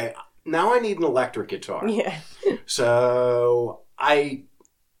 okay, now I need an electric guitar. Yeah. So I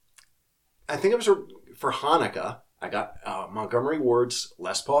think it was for Hanukkah. I got Montgomery Ward's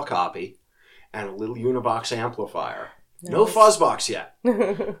Les Paul copy and a little Univox amplifier. Nice. No fuzzbox yet.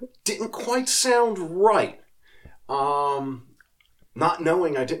 Didn't quite sound right. Not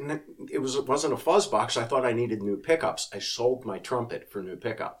knowing it wasn't a fuzzbox, I thought I needed new pickups. I sold my trumpet for new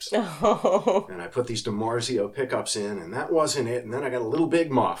pickups. Oh. And I put these DiMarzio pickups in, and that wasn't it. And then I got a little Big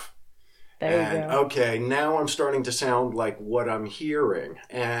Muff. There you go. Okay, now I'm starting to sound like what I'm hearing.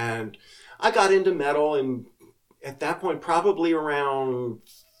 And I got into metal, and at that point, probably around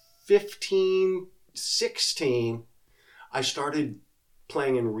 15, 16, I started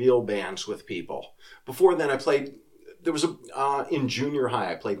playing in real bands with people. Before then, I played. There was in junior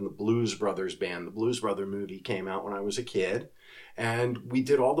high, I played in the Blues Brothers band. The Blues Brother movie came out when I was a kid, and we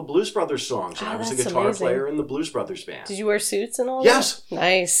did all the Blues Brothers songs. And I was a guitar player in the Blues Brothers band. Did you wear suits and all yes. that?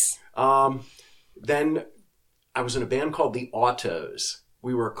 Yes. Nice. Then I was in a band called the Autos.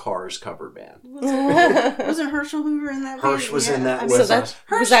 We were a Cars cover band. Wasn't Herschel Hoover in that band? Hirsch was in that with us.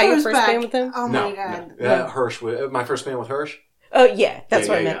 Was that your first band with him? Oh my God. No. Hirsch, my first band with Hirsch. Oh yeah, that's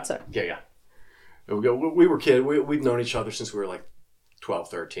what I meant. Sorry. Yeah. We were kids. We'd known each other since we were like 12,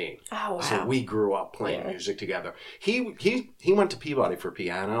 13. Oh, wow. So we grew up playing music together. He went to Peabody for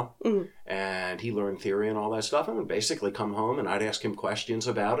piano, and he learned theory and all that stuff, and would basically come home, and I'd ask him questions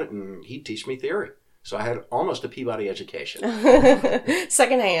about it, and he'd teach me theory. So I had almost a Peabody education.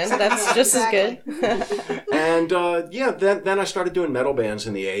 Secondhand. That's just as good. And then I started doing metal bands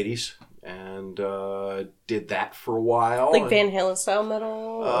in the 80s. And did that for a while. Like Van Halen style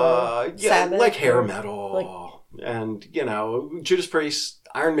metal? Sabbath, like hair metal. And, Judas Priest,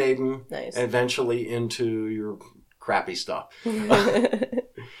 Iron Maiden. Nice. And eventually into your crappy stuff.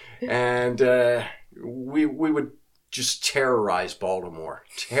 And we would just terrorize Baltimore.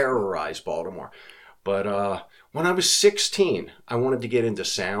 But when I was 16, I wanted to get into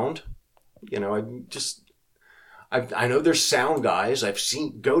sound. I know there's sound guys. I've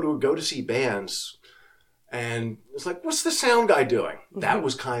seen go to see bands, and it's like, what's the sound guy doing? That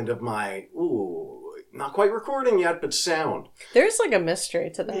was kind of my not quite recording yet, but sound. There's like a mystery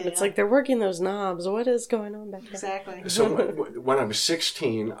to them. Yeah. It's like they're working those knobs. What is going on back there? Exactly. So when I was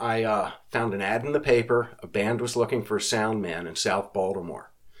 16, I found an ad in the paper. A band was looking for a sound man in South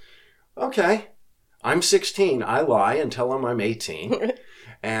Baltimore. Okay, I'm 16. I lie and tell them I'm 18,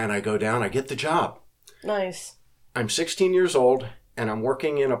 and I go down. I get the job. Nice. I'm 16 years old, and I'm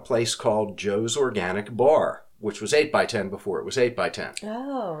working in a place called Joe's Organic Bar, which was 8x10 before it was 8x10.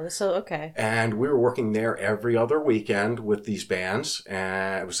 Oh, so okay. And we were working there every other weekend with these bands,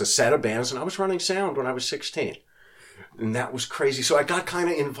 and it was a set of bands, and I was running sound when I was 16. And that was crazy. So I got kind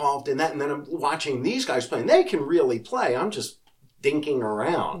of involved in that, and then I'm watching these guys playing. They can really play. I'm just dinking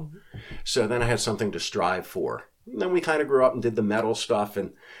around. So then I had something to strive for. And then we kind of grew up and did the metal stuff.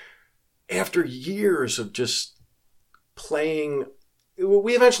 And after years of just playing,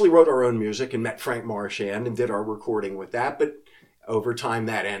 we eventually wrote our own music and met Frank Marchand and did our recording with that. But over time,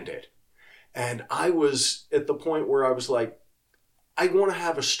 that ended. And I was at the point where I was like, I want to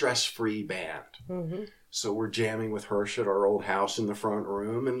have a stress-free band. Mm-hmm. So we're jamming with Hirsch at our old house in the front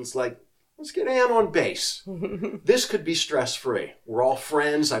room. And it's like, let's get Ann on bass. This could be stress-free. We're all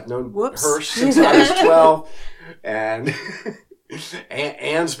friends. I've known Hirsch since I was 12. And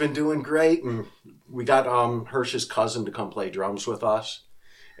Ann's been doing great. And we got Hirsch's cousin to come play drums with us.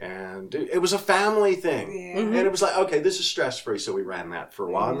 And it was a family thing. Yeah. And it was like, okay, this is stress-free. So we ran that for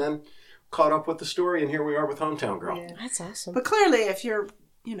a while. And then caught up with the story. And here we are with Hometown Girl. Yeah. That's awesome. But clearly, if you're,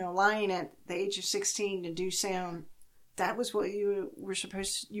 lying at the age of 16 to do sound, that was what you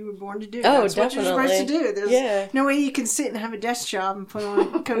were born to do. Oh, That's definitely. what you're supposed to do. There's no way you can sit and have a desk job and put on a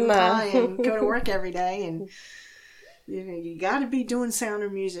coat and tie and go to work every day. And you got to be doing sound or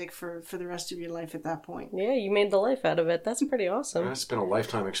music for the rest of your life at that point. Yeah, you made the life out of it. That's pretty awesome. That's been a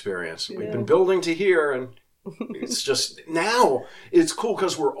lifetime experience. Yeah. We've been building to here, and it's just now it's cool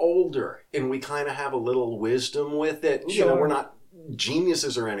because we're older and we kind of have a little wisdom with it. Sure. We're not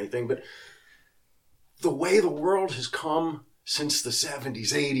geniuses or anything, but the way the world has come since the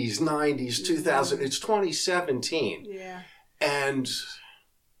 70s, 80s, 90s, 2000, it's 2017. Yeah. And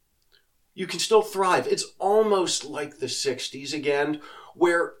you can still thrive. It's almost like the 60s again,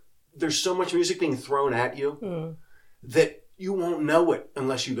 where there's so much music being thrown at you that you won't know it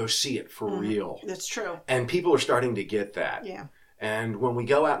unless you go see it for real. That's true. And people are starting to get that. Yeah. And when we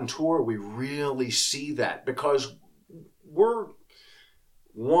go out and tour, we really see that because we're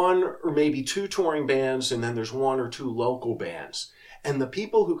one or maybe two touring bands, and then there's one or two local bands. And the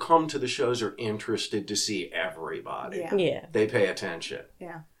people who come to the shows are interested to see everybody. Yeah. They pay attention.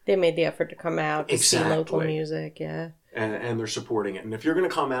 Yeah. They made the effort to come out to see local music, yeah. And they're supporting it. And if you're going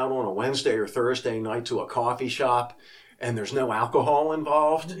to come out on a Wednesday or Thursday night to a coffee shop and there's no alcohol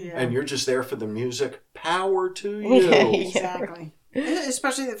involved and you're just there for the music, power to you. Yeah, exactly.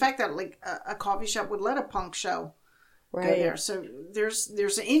 Especially the fact that like a coffee shop would let a punk show go there. So there's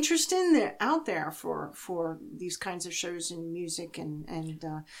an interest out there for these kinds of shows and music and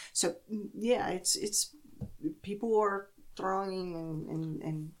so it's people are throwing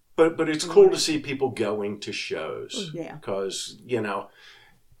and but it's cool to see people going to shows. Yeah. Because,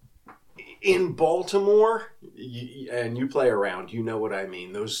 in Baltimore, and you play around, you know what I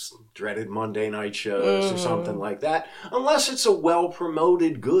mean, those dreaded Monday night shows or something like that, unless it's a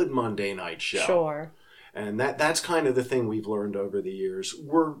well-promoted, good Monday night show. Sure. And that's kind of the thing we've learned over the years.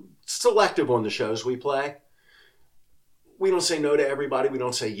 We're selective on the shows we play. We don't say no to everybody. We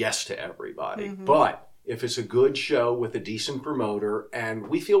don't say yes to everybody. Mm-hmm. But if it's a good show with a decent promoter and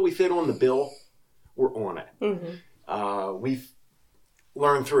we feel we fit on the bill, we're on it. Mm-hmm. We've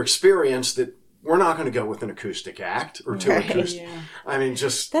learned through experience that we're not going to go with an acoustic act or two acoustic. Yeah. I mean,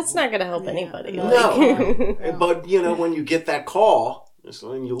 just... That's not going to help anybody. No. But, when you get that call...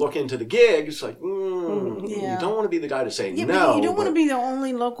 So when you look into the gig, it's like, you don't want to be the guy to say no. But you don't want to be the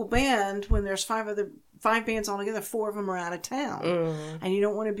only local band when there's five bands altogether. 4 of them are out of town. And you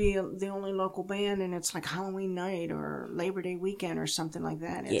don't want to be the only local band and it's like Halloween night or Labor Day weekend or something like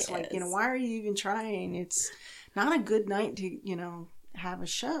that. It's like, why are you even trying? It's not a good night to, have a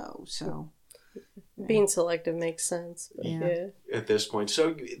show. So being selective makes sense. But at this point.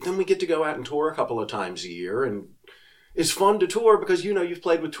 So then we get to go out and tour a couple of times a year, and it's fun to tour because, you've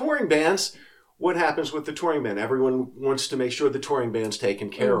played with touring bands. What happens with the touring band? Everyone wants to make sure the touring band's taken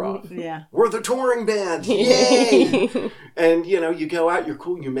care of. Yeah. We're the touring band. Yay! And, you go out, you're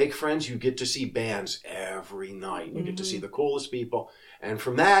cool, you make friends, you get to see bands every night. You get to see the coolest people. And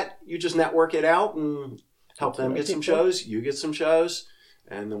from that, you just network it out and help them get some shows. You get some shows.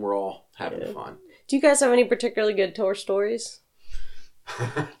 And then we're all having fun. Do you guys have any particularly good tour stories?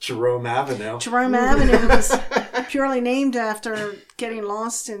 Jerome Avenue. Jerome Avenue was purely named after getting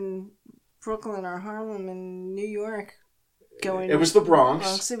lost in Brooklyn or Harlem in New York. It was the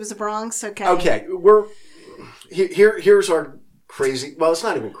Bronx. It was the Bronx. Okay. Okay, here's our crazy. Well, it's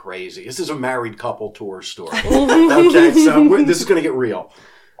not even crazy. This is a married couple tour story. Okay, so this is going to get real.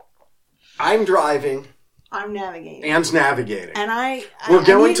 I'm driving. I'm navigating. Ann's navigating. And we're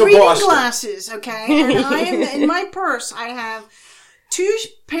going to reading Boston. Glasses. Okay, and I am in my purse. I have 2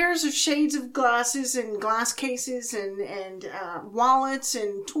 pairs of shades of glasses and glass cases and wallets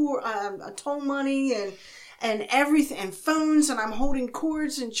and toll money and everything and phones, and I'm holding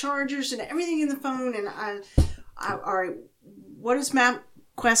cords and chargers and everything in the phone. And I all right, what does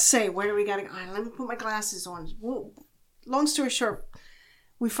MapQuest say? Where do we gotta go? All right, let me put my glasses on. long story short,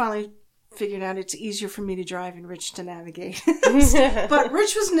 we finally figured out it's easier for me to drive and Rich to navigate. But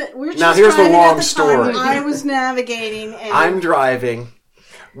Rich was now here's the driving long at the story. time. I was navigating, and I'm driving.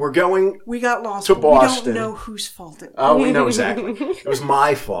 We're going we got lost to Boston. We don't know whose fault it was. Oh, we know exactly. It was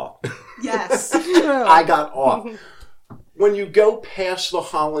my fault. Yes. I got off. When you go past the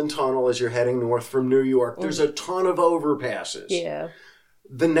Holland Tunnel as you're heading north from New York, there's a ton of overpasses. Yeah.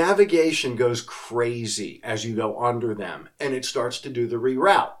 The navigation goes crazy as you go under them, and it starts to do the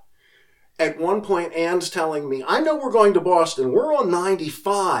reroute. At one point, Ann's telling me, I know we're going to Boston. We're on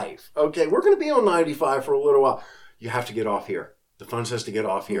 95. Okay, we're going to be on 95 for a little while. You have to get off here. The phone says to get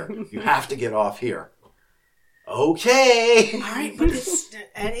off here. You have to get off here. Okay. All right, but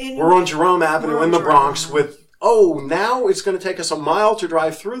We're on Jerome Avenue in the Bronx with, now it's going to take us a mile to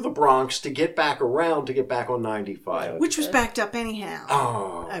drive through the Bronx to get back around to get back on 95. which was backed up anyhow.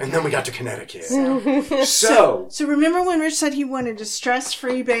 Oh, Okay. and then we got to Connecticut. So remember when Rich said he wanted a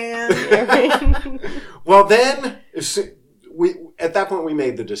stress-free band? Well, then, at that point, we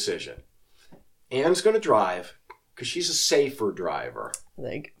made the decision. Ann's going to drive because she's a safer driver.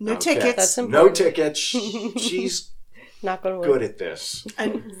 Like, No Okay. tickets. That's No important. tickets. She's Not going to good at this.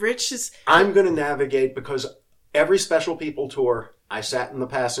 And Rich is... I'm going to navigate because every Special People tour, I sat in the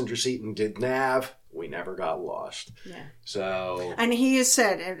passenger seat and did nav. We never got lost. Yeah. So... And he has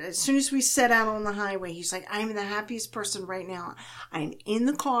said, as soon as we set out on the highway, he's like, I'm the happiest person right now. I'm in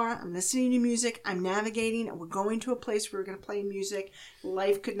the car. I'm listening to music. I'm navigating. And we're going to a place where we're going to play music.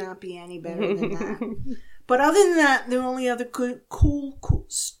 Life could not be any better than that. But other than that, the only other cool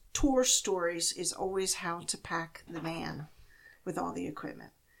tour stories is always how to pack the van with all the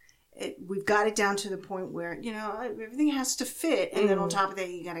equipment. We've got it down to the point where, everything has to fit. And then on top of that,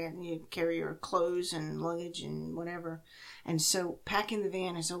 you got to carry your clothes and luggage and whatever. And so packing the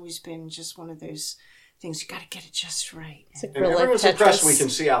van has always been just one of those things. You got to get it just right. It's like And real life everyone's impressed Tetris. we can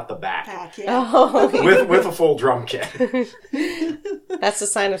see out the back Pack, yeah. Oh, with a full drum kit. that's a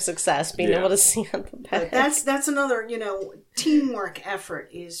sign of success, being Yeah. able to see on the back. That's another, teamwork effort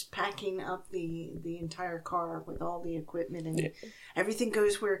is packing up the entire car with all the equipment and everything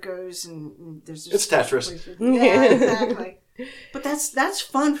goes where it goes and there's It's Tetris. Yeah, exactly. But that's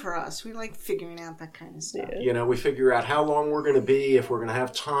fun for us. We like figuring out that kind of stuff. We figure out how long we're going to be, if we're going to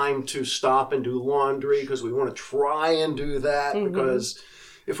have time to stop and do laundry, because we want to try and do that, because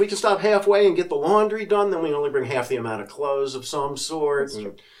if we can stop halfway and get the laundry done, then we only bring half the amount of clothes of some sort.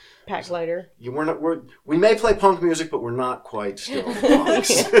 And Pack lighter. we may play punk music, but we're not quite still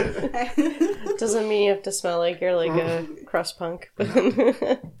punks. Doesn't mean you have to smell like you're like a crust punk. No, other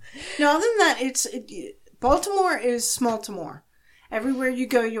than that, Baltimore is Smaltimore. Everywhere you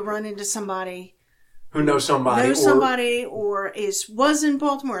go, you run into somebody Who knows somebody. or was in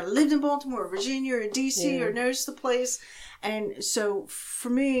Baltimore, lived in Baltimore, or Virginia, or DC, or knows the place. And so for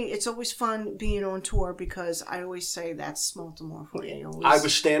me, it's always fun being on tour because I always say that's Smaltimore for you. I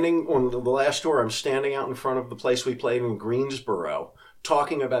was standing on the last tour. I'm standing out in front of the place we played in Greensboro,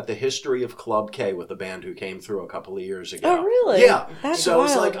 talking about the history of Club K with the band who came through a couple of years ago. Oh, really? Yeah. That's so wild.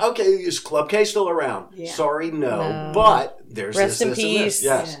 it's like, okay, is Club K still around? Yeah. Sorry, no. But there's Rest this, in this, peace.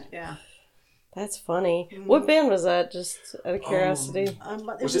 and this. Yes. Yeah. That's funny. What band was that? Just out of curiosity.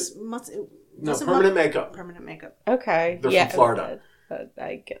 No, Permanent Makeup. Permanent Makeup. Okay. They're from Florida.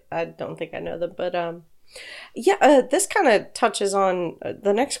 I don't think I know them, but this kind of touches on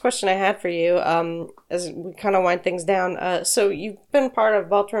the next question I had for you. As we kind of wind things down. So you've been part of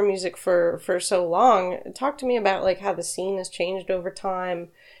Baltimore music for so long. Talk to me about like how the scene has changed over time,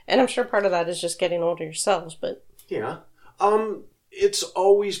 and I'm sure part of that is just getting older yourselves. But Yeah. It's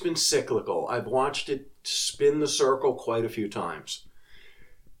always been cyclical. I've watched it spin the circle quite a few times.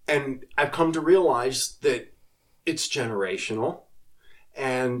 And I've come to realize that it's generational.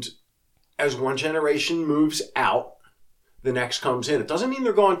 And as one generation moves out, the next comes in. It doesn't mean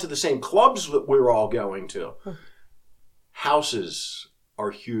they're going to the same clubs that we're all going to. Houses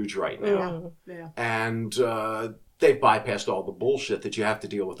are huge right now. Yeah. And they've bypassed all the bullshit that you have to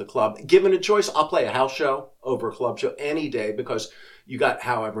deal with the club. Given a choice, I'll play a house show over a club show any day because you got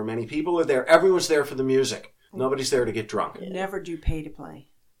however many people are there. Everyone's there for the music. Nobody's there to get drunk. Never do pay to play.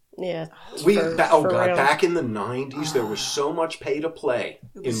 yeah, Back in the 90s, there was so much pay to play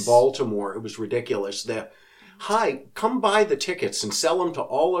in Baltimore. It was ridiculous. Come buy the tickets and sell them to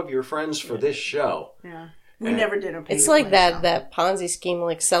all of your friends for this show. Yeah. We never did a pay it's to like play, that Ponzi scheme,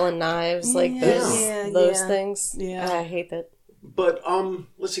 like selling knives, like those things. Yeah. I hate that. But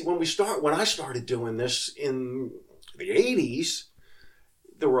let's see. When I started doing this in the 80s,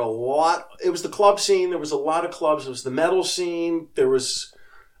 there were a lot. It was the club scene. There was a lot of clubs. It was the metal scene. There was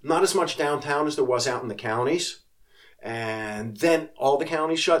not as much downtown as there was out in the counties. And then all the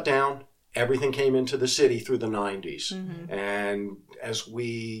counties shut down. Everything came into the city through the 90s. Mm-hmm. And as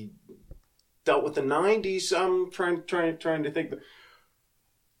we dealt with the 90s, I'm trying to think.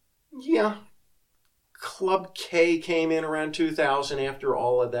 Yeah. Club K came in around 2000 after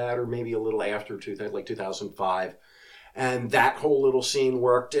all of that, or maybe a little after 2000, like 2005. And that whole little scene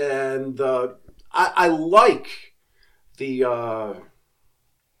worked. And I like the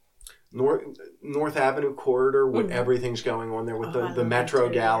North Avenue corridor with everything's going on there with the Metro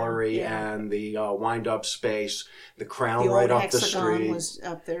Gallery and the wind-up space, the Crown right up the street. Was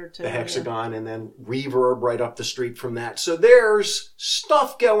up there too. The Hexagon, and then Reverb right up the street from that. So there's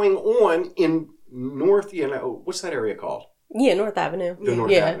stuff going on in North, what's that area called? Yeah, North Avenue.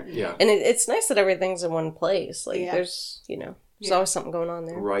 North Avenue, yeah. And it's nice that everything's in one place. Like, there's, there's always something going on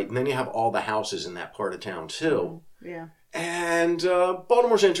there. Right, and then you have all the houses in that part of town, too. Yeah. And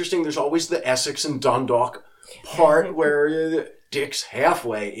Baltimore's interesting. There's always the Essex and Dundalk part where Dick's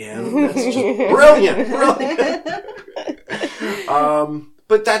halfway in. That's just brilliant.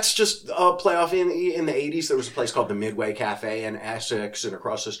 But that's just a playoff. In the 80s, there was a place called the Midway Cafe in Essex, and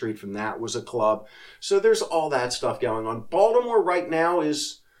across the street from that was a club. So there's all that stuff going on. Baltimore right now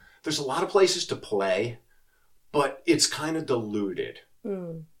there's a lot of places to play, but it's kind of diluted.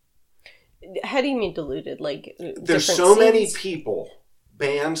 Mm. How do you mean diluted? Like, there's so many people,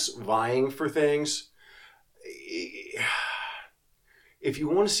 bands vying for things. If you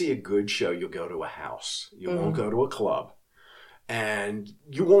want to see a good show, you'll go to a house. You won't go to a club. And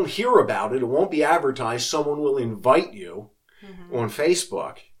you won't hear about it. It won't be advertised. Someone will invite you on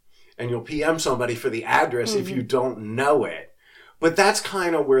Facebook, and you'll PM somebody for the address if you don't know it. But that's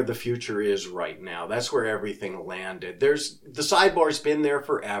kind of where the future is right now. That's where everything landed. The Sidebar's been there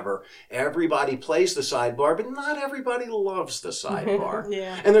forever. Everybody plays the Sidebar, but not everybody loves the Sidebar.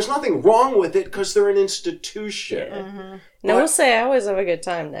 And there's nothing wrong with it because they're an institution. Now, I will say I always have a good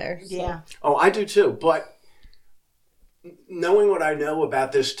time there. So. Yeah. Oh, I do too. But knowing what I know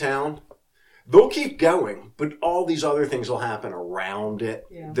about this town, they'll keep going, but all these other things will happen around it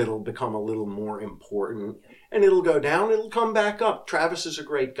that'll become a little more important. And it'll go down, it'll come back up. Travis is a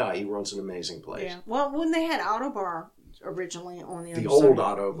great guy. He runs an amazing place. Yeah. Well, when they had Autobar originally on the other old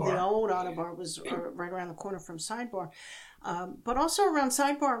side, Autobar. The old Autobar was right around the corner from Sidebar. But also around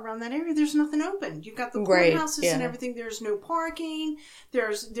Sidebar, around that area, there's nothing open. You've got the courthouses and everything. There's no parking.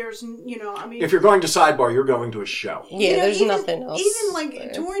 There's, I mean... If you're going to Sidebar, you're going to a show. Yeah, there's nothing else. Even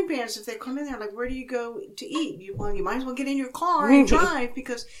like touring bands, if they come in there, like, where do you go to eat? You might as well get in your car and drive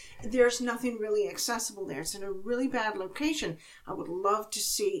because there's nothing really accessible there. It's in a really bad location. I would love to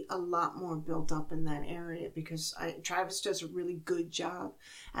see a lot more built up in that area because Travis does a really good job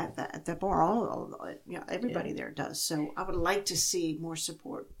at that bar. Everybody there does. So I would like to see more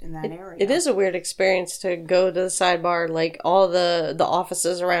support in that area. It is a weird experience to go to the Sidebar, like all the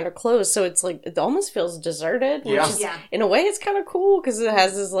offices around are closed, so it's like it almost feels deserted. Which is, in a way, it's kind of cool because it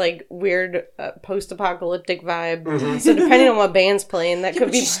has this like weird post-apocalyptic vibe. So depending on what band's playing, that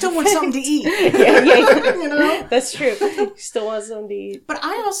could be. You still want something to eat. Yeah. That's true. You still want something to eat. But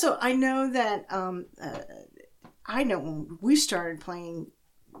I know that I know when we started playing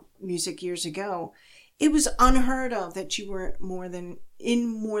music years ago, it was unheard of that you were in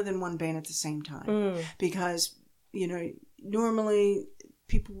more than one band at the same time. Because, normally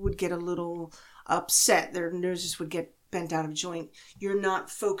people would get a little upset. Their noses would get bent out of joint. You're not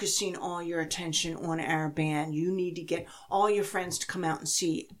focusing all your attention on our band. You need to get all your friends to come out and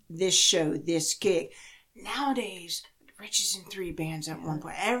see this show, this gig. Nowadays, Rich is in 3 bands at one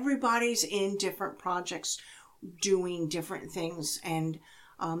point. Everybody's in different projects doing different things. And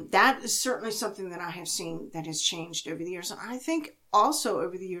that is certainly something that I have seen that has changed over the years. And I think also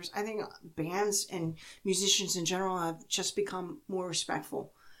over the years, I think bands and musicians in general have just become more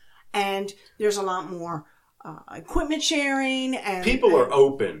respectful. And there's a lot more equipment sharing. And people are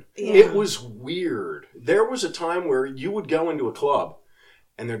open. Yeah. It was weird. There was a time where you would go into a club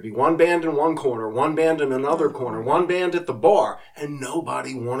and there'd be one band in one corner, one band in another corner, one band at the bar, and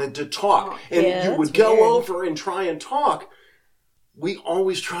nobody wanted to talk. And you would go over and try and talk. We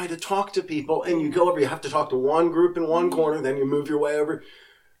always try to talk to people, and you go over, you have to talk to one group in one corner, then you move your way over.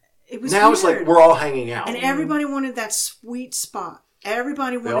 It was now weird. It's like we're all hanging out. And everybody wanted that sweet spot.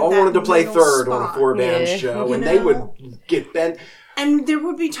 Everybody wanted that. They all wanted to play third spot. on a 4-band show, and they would get bent. And there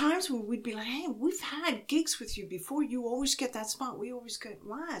would be times when we'd be like, hey, we've had gigs with you before. You always get that spot. We always get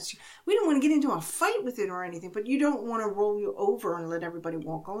last. We don't want to get into a fight with it or anything, but you don't want to roll you over and let everybody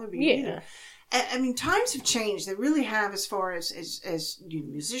walk all over you either. I mean, times have changed. They really have, as far as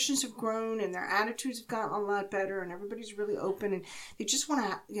musicians have grown and their attitudes have gotten a lot better, and everybody's really open, and they just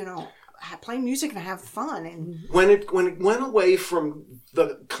want to, play music and have fun. And when it went away from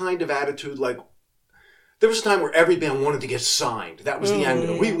the kind of attitude like, there was a time where every band wanted to get signed. That was the end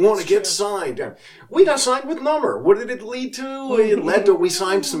of it. We want to get signed. We got signed with Number. What did it lead to? It led to we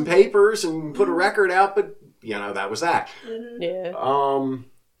signed some papers and put a record out, but that was that. Yeah.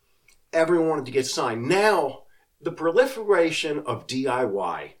 Everyone wanted to get signed. Now, the proliferation of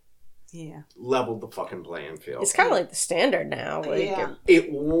DIY leveled the fucking playing field. It's kind of like the standard now.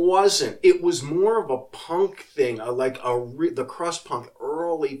 It wasn't. It was more of a punk thing, the crust punk,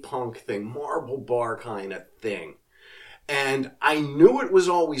 early punk thing, Marble Bar kind of thing. And I knew it was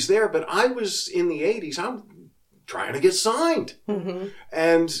always there, but I was in the 80s. I'm trying to get signed. Mm-hmm.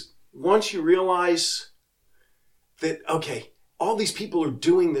 And once you realize that, okay, all these people are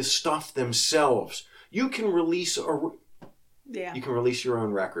doing this stuff themselves, you can release You can release your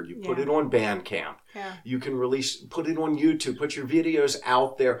own record. You put it on Bandcamp. Yeah. You can put it on YouTube, put your videos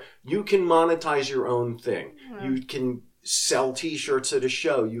out there. You can monetize your own thing. Yeah. You can sell t-shirts at a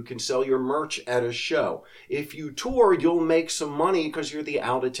show. You can sell your merch at a show. If you tour, you'll make some money because you're the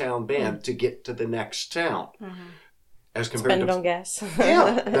out-of-town band to get to the next town. Mm-hmm. As compared Spend it on gas.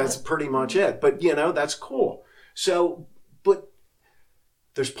 Yeah, that's pretty much it. But, that's cool. So, but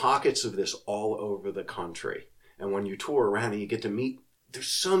there's pockets of this all over the country. And when you tour around and you get to meet, there's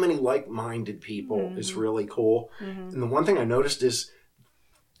so many like-minded people. Mm-hmm. It's really cool. Mm-hmm. And the one thing I noticed is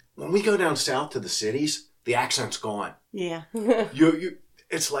when we go down south to the cities, the accent's gone. Yeah.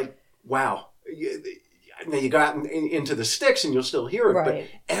 It's like, wow. Now you go out into the sticks and you'll still hear it, right. But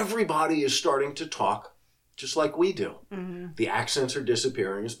everybody is starting to talk just like we do. Mm-hmm. The accents are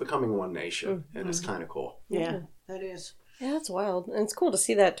disappearing. It's becoming one nation. Mm-hmm. And it's kind of cool. Yeah, that is. Yeah, that's wild. And it's cool to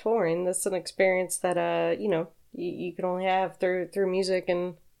see that touring. That's an experience that, you can only have through music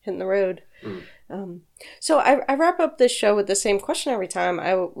and hitting the road. Mm. So I wrap up this show with the same question every time.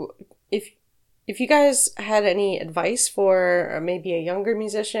 If you guys had any advice for maybe a younger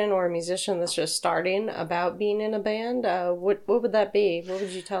musician or a musician that's just starting about being in a band, what would that be? What would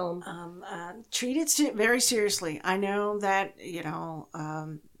you tell them? Treat it very seriously. I know that,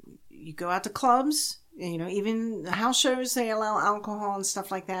 you go out to clubs. Even the house shows, they allow alcohol and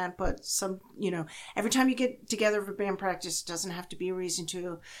stuff like that. But every time you get together for band practice, it doesn't have to be a reason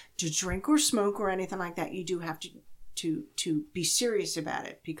to drink or smoke or anything like that. You do have to be serious about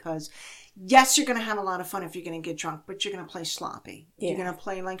it because, yes, you're going to have a lot of fun if you're going to get drunk, but you're going to play sloppy. Yeah. You're going to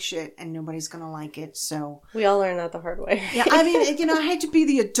play like shit and nobody's going to like it. So we all learn that the hard way. Yeah, I mean, I hate to be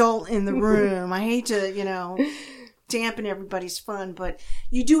the adult in the room. I hate to, dampen everybody's fun, but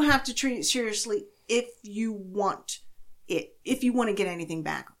you do have to treat it seriously if you want to get anything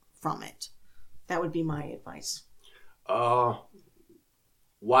back from it. That would be my advice.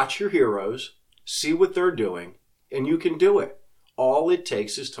 Watch your heroes, see what they're doing, and you can do it. All it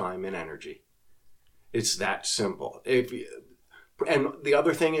takes is time and energy. It's that simple. And the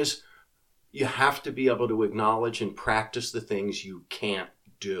other thing is, you have to be able to acknowledge and practice the things you can't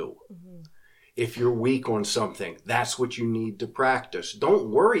do. Mm-hmm. If you're weak on something, that's what you need to practice. Don't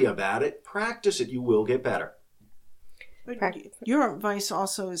worry about it. Practice it. You will get better. But your advice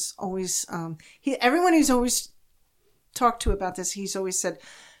also is always, everyone who's always talked to about this, he's always said,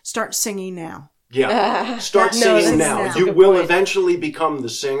 start singing now. Yeah, start singing now. You will eventually become the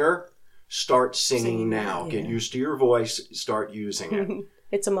singer. Start singing now. Yeah. Get used to your voice. Start using it.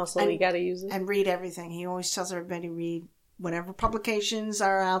 It's a muscle. You got to use it. And read everything. He always tells everybody read whatever publications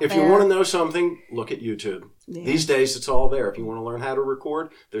are out there. If you want to know something, look at YouTube. Yeah. These days, it's all there. If you want to learn how to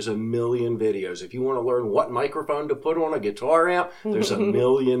record, there's a million videos. If you want to learn what microphone to put on a guitar amp, there's a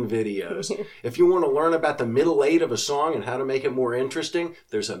million videos. If you want to learn about the middle eight of a song and how to make it more interesting,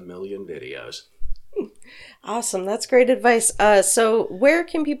 there's a million videos. Awesome. That's great advice. So where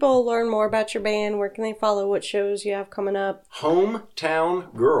can people learn more about your band? Where can they follow what shows you have coming up?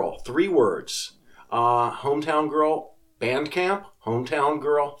 Hometown Girl, 3 words. Hometown Girl Bandcamp, Hometown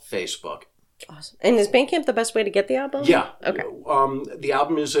Girl Facebook. Awesome. And is Bandcamp the best way to get the album? Yeah. Okay. The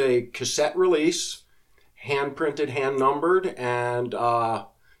album is a cassette release, hand printed, hand numbered, and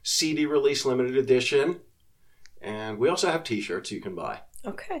CD release, limited edition. And we also have t-shirts you can buy.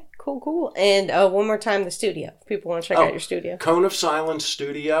 Okay, cool. And one more time, the studio. If people want to check out your studio. Cone of Silence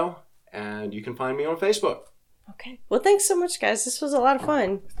Studio, and you can find me on Facebook. Okay. Well, thanks so much, guys. This was a lot of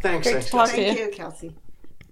fun. Thanks. Great to talk to you. Thank you, Kelsey.